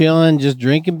just chilling, just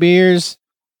drinking beers,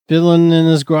 fiddling in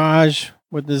his garage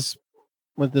with his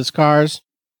cars.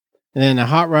 And then a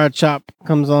hot rod shop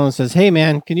comes on and says, "Hey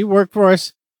man, can you work for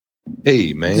us?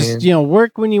 Hey man, just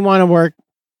work when you want to work.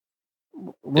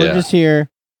 We're just here."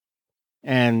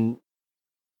 And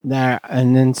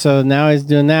then so now he's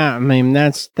doing that. I mean,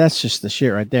 that's just the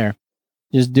shit right there.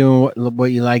 Just doing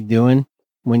what you like doing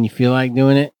when you feel like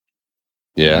doing it.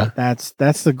 Yeah,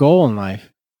 that's the goal in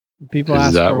life. People ask,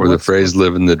 is that where the phrase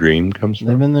 "living the dream" comes from?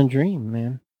 Living the dream,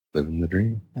 man. Living the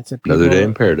dream. That's it. Another day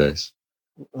in paradise.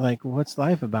 Like, what's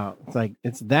life about? It's like,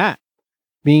 it's that.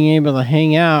 Being able to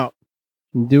hang out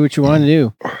and do what you want to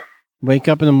do. Wake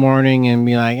up in the morning and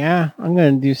be like, I'm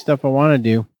going to do stuff I want to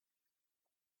do.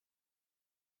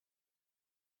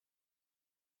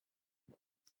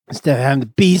 Instead of having to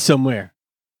be somewhere.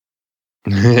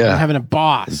 Yeah. Having a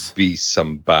boss. Be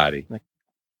somebody. Like,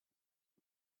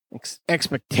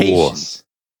 expectations.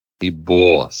 Be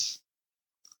boss.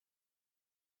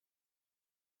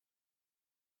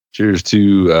 Cheers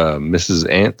to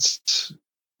Mrs. Ants,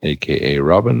 a.k.a.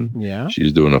 Robin. Yeah.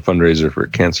 She's doing a fundraiser for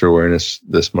cancer awareness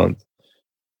this month.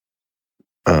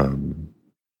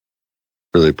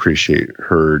 Really appreciate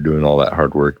her doing all that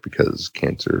hard work because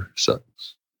cancer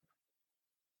sucks.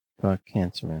 Fuck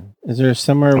cancer, man. Is there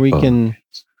somewhere we can,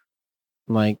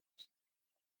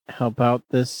 help out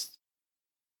this?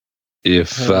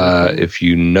 If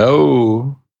you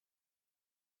know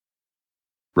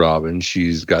Robin,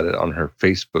 she's got it on her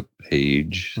Facebook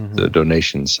page, the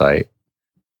donation site.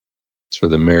 It's for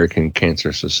the American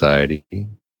Cancer Society.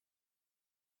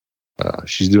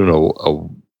 She's doing a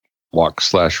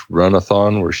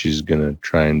walk/runathon where she's going to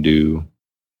try and do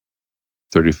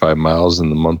 35 miles in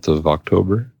the month of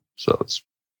October. So it's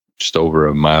just over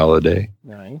a mile a day.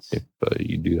 Nice. If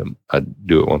you do them, I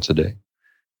do it once a day.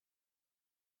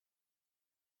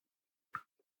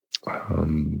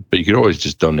 But you could always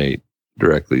just donate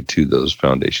directly to those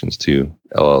foundations too,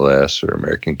 LLS or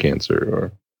American Cancer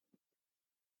or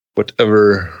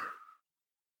whatever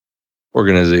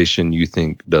organization you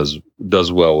think does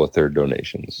well with their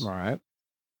donations. All right.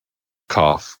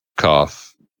 Cough,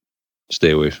 cough.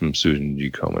 Stay away from Susan G.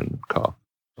 Komen. Cough.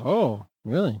 Oh,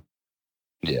 really?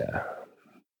 Yeah.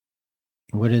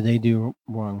 What did they do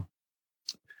wrong?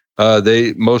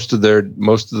 Most of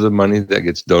the money that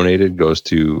gets donated goes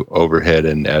to overhead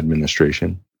and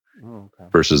administration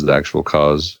versus the actual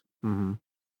cause. Mm-hmm.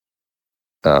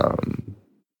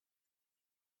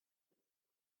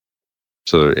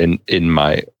 So in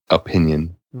my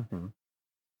opinion,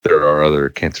 there are other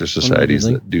cancer societies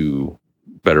that do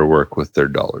better work with their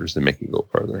dollars. They make it go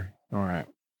further. All right.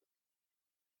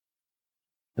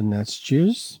 And that's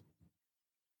cheers?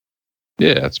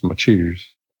 Yeah, that's my cheers.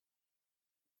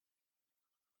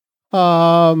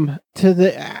 To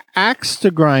the Axe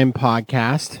to Grind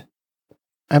podcast.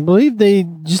 I believe they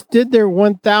just did their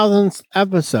 1000th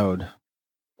episode.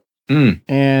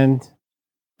 And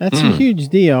that's a huge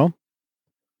deal.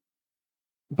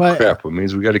 But crap, it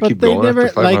means we got to keep going after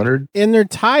 500. Like, in their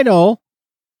title,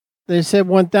 they said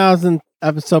 1000th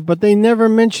episode, but they never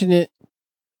mentioned it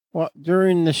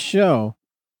during the show.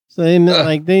 So they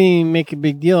didn't make a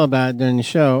big deal about it during the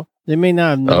show. They may not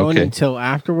have known until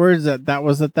afterwards that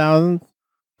was 1000th,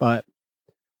 but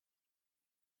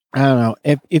I don't know.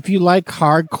 If you like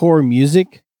hardcore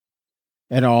music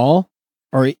at all,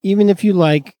 or even if you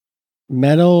like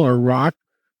metal or rock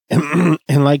and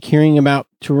like hearing about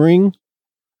touring,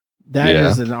 that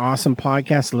is an awesome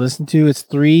podcast to listen to. It's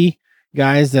 3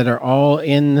 guys that are all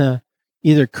in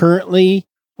either currently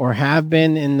or have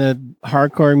been in the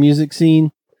hardcore music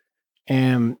scene.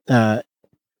 And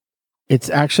it's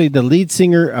actually the lead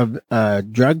singer of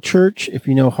Drug Church. If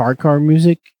you know hardcore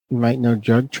music, you might know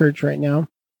Drug Church right now.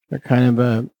 They're kind of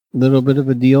a little bit of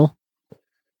a deal.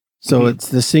 So it's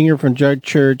the singer from Drug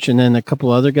Church, and then a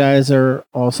couple other guys are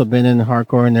also been in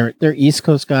hardcore, and they're East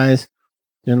Coast guys.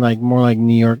 They're like more like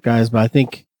New York guys, but I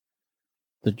think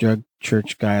the Drug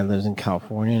Church guy lives in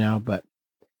California now. But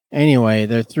anyway,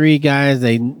 they're 3 guys.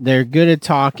 They're good at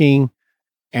talking,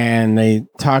 and they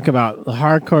talk about the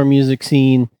hardcore music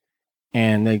scene,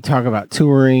 and they talk about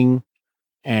touring,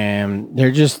 and they're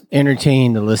just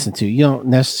entertaining to listen to. You don't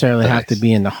necessarily have to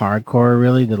be into hardcore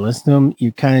really to listen to them.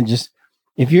 You kind of just,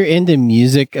 if you're into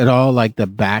music at all, like the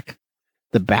back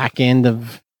end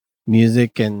of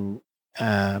music and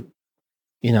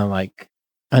like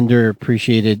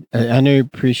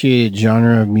underappreciated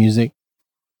genre of music.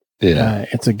 Yeah,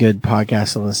 it's a good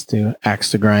podcast to listen to.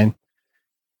 Axe to Grind.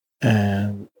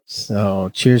 And so,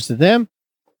 cheers to them,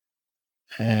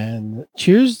 and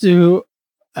cheers to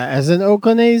as an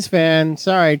Oakland A's fan.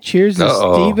 Sorry, cheers to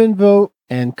Stephen Vogt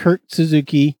and Kurt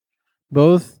Suzuki,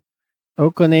 both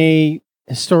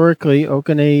historically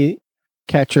Oakland A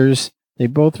catchers. They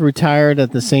both retired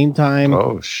at the same time.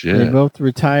 Oh, shit. They both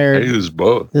retired. He was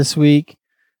both this week.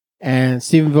 And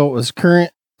Stephen Vogt was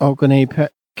current Oakland A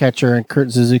catcher, and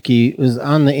Kurt Suzuki was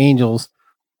on the Angels,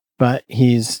 but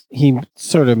he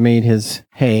sort of made his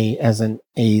hay as an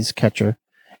A's catcher.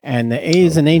 And the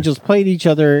A's and Angels played each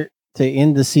other to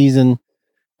end the season.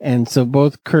 And so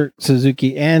both Kurt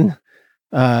Suzuki and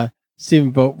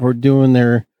Stephen Vogt were doing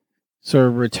their sort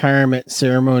of retirement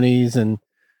ceremonies, and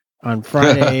on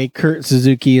Friday, Kurt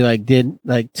Suzuki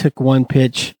took one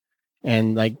pitch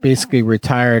and basically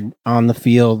retired on the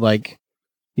field. Like,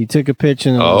 he took a pitch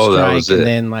and a strike,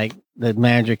 and then the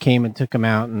manager came and took him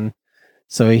out, and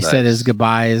so he said his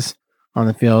goodbyes on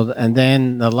the field. And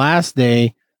then the last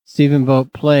day, Stephen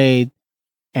Vogt played,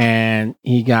 and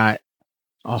he got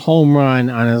a home run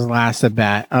on his last at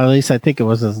bat. Or at least I think it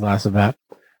was his last at bat,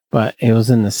 but it was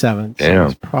in the 7th. Damn,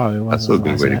 so probably that's a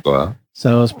good way to go out.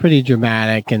 So it was pretty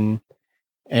dramatic, and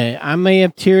I may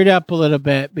have teared up a little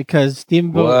bit because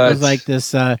Stephen Vogt was like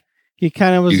this. He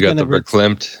kind of was going to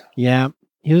verklempt. Yeah,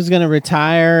 he was going to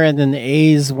retire, and then the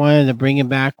A's wanted to bring him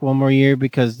back one more year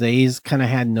because the A's kind of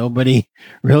had nobody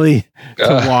really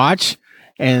to watch,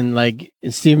 and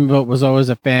Stephen Vogt was always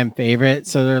a fan favorite.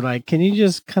 So they're like, "Can you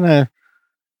just kind of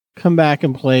come back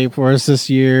and play for us this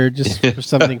year, just for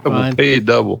something fun? We'll pay you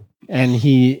double." And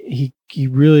he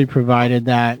really provided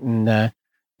that, and it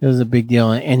was a big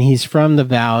deal. And he's from the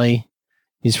Valley.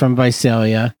 He's from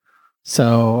Visalia.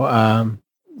 So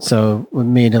it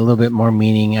made a little bit more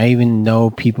meaning. I even know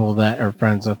people that are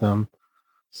friends with him.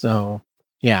 So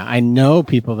yeah, I know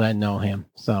people that know him.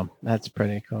 So that's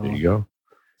pretty cool. There you go.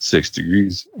 6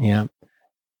 degrees. Yeah.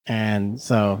 And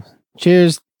so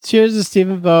cheers to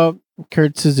Stephen Vogt,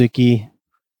 Kurt Suzuki.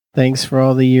 Thanks for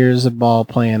all the years of ball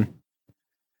playing.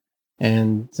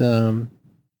 And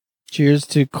cheers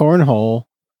to Cornhole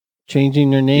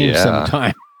changing their name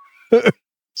sometime.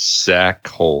 Sack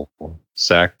hole.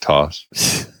 Sack toss.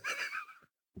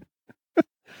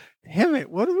 Damn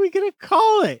it. What are we going to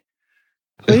call it?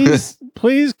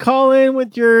 Please call in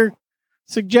with your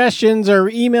suggestions or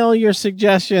email your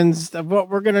suggestions of what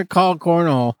we're going to call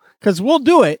Cornhole. Because we'll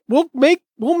do it. We'll make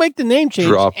the name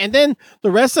change. And then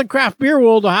the rest of the craft beer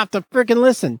world will have to freaking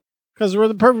listen. Because we're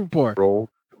the perfect pour.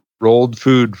 Rolled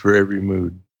food for every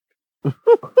mood.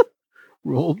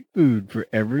 Rolled food for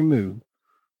every mood.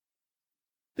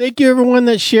 Thank you, everyone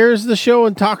that shares the show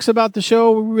and talks about the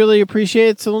show. We really appreciate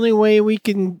it. It's the only way we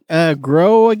can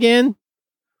grow again.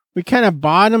 We kind of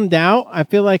bottomed out. I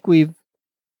feel like we've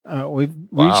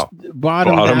reached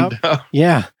bottomed out.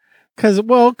 Yeah, because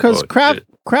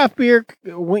craft beer,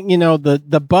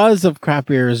 the buzz of craft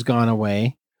beer has gone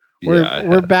away.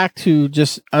 We're back to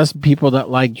just us people that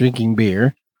like drinking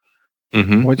beer,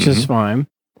 which is fine.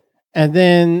 And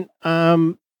then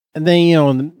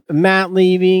Matt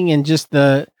leaving and just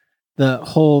the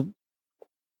whole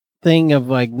thing of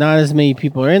like not as many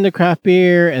people are into craft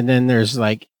beer, and then there's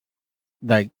like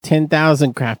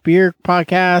 10,000 craft beer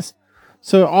podcasts,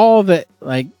 so all of it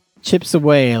like chips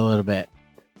away a little bit.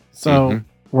 So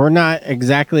we're not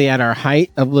exactly at our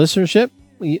height of listenership,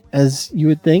 as you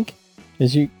would think,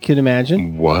 as you could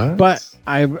imagine. What? But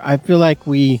I feel like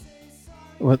we,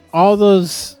 with all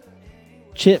those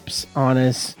chips on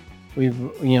us,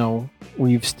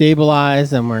 we've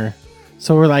stabilized, and we're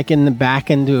like in the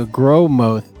back into a grow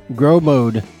mode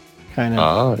kind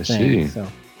of I thing. see. So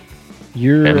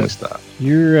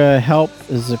your help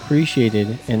is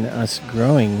appreciated in us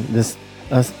growing this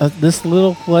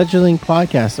little fledgling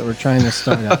podcast that we're trying to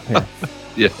start up here.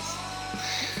 Yes.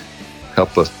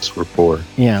 Help us, we're poor.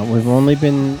 Yeah, we've only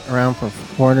been around for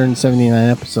 479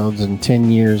 episodes and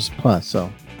 10 years plus,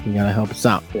 so you gotta help us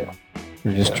out. Yeah.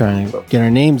 We're just trying to get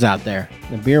our names out there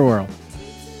in the beer world.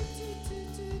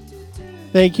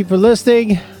 Thank you for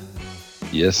listening.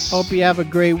 Yes. Hope you have a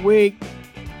great week.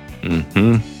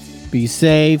 Be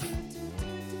safe.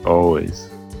 Always.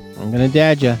 I'm gonna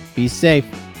dad you. Be safe.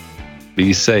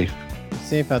 Be safe. Be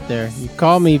safe out there. You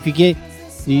call me if you get.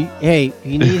 If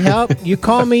you need help, you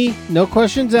call me. No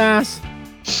questions asked.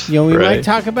 We might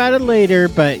talk about it later,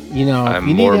 but I'm if you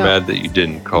more need help, mad that you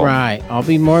didn't call. Right. I'll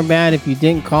be more mad if you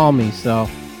didn't call me. So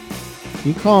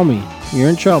you call me, you're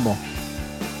in trouble.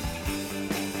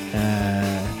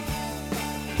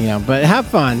 But have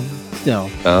fun still.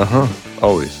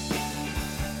 Always.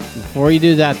 Before you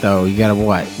do that, though, you gotta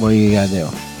what? What do you gotta do?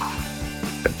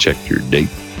 Check your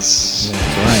dates. That's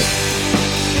right.